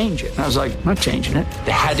me to change it. And I was like, I'm not changing it.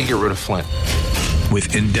 They had to get rid of Flynn.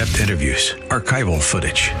 With in-depth interviews, archival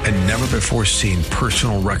footage, and never-before-seen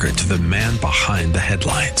personal records of the man behind the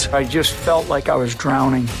headlines. I just felt like I was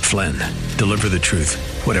drowning. Flynn, Deliver the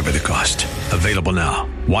Truth, Whatever the Cost. Available now.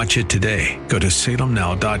 Watch it today. Go to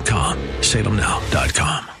salemnow.com.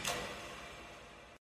 salemnow.com.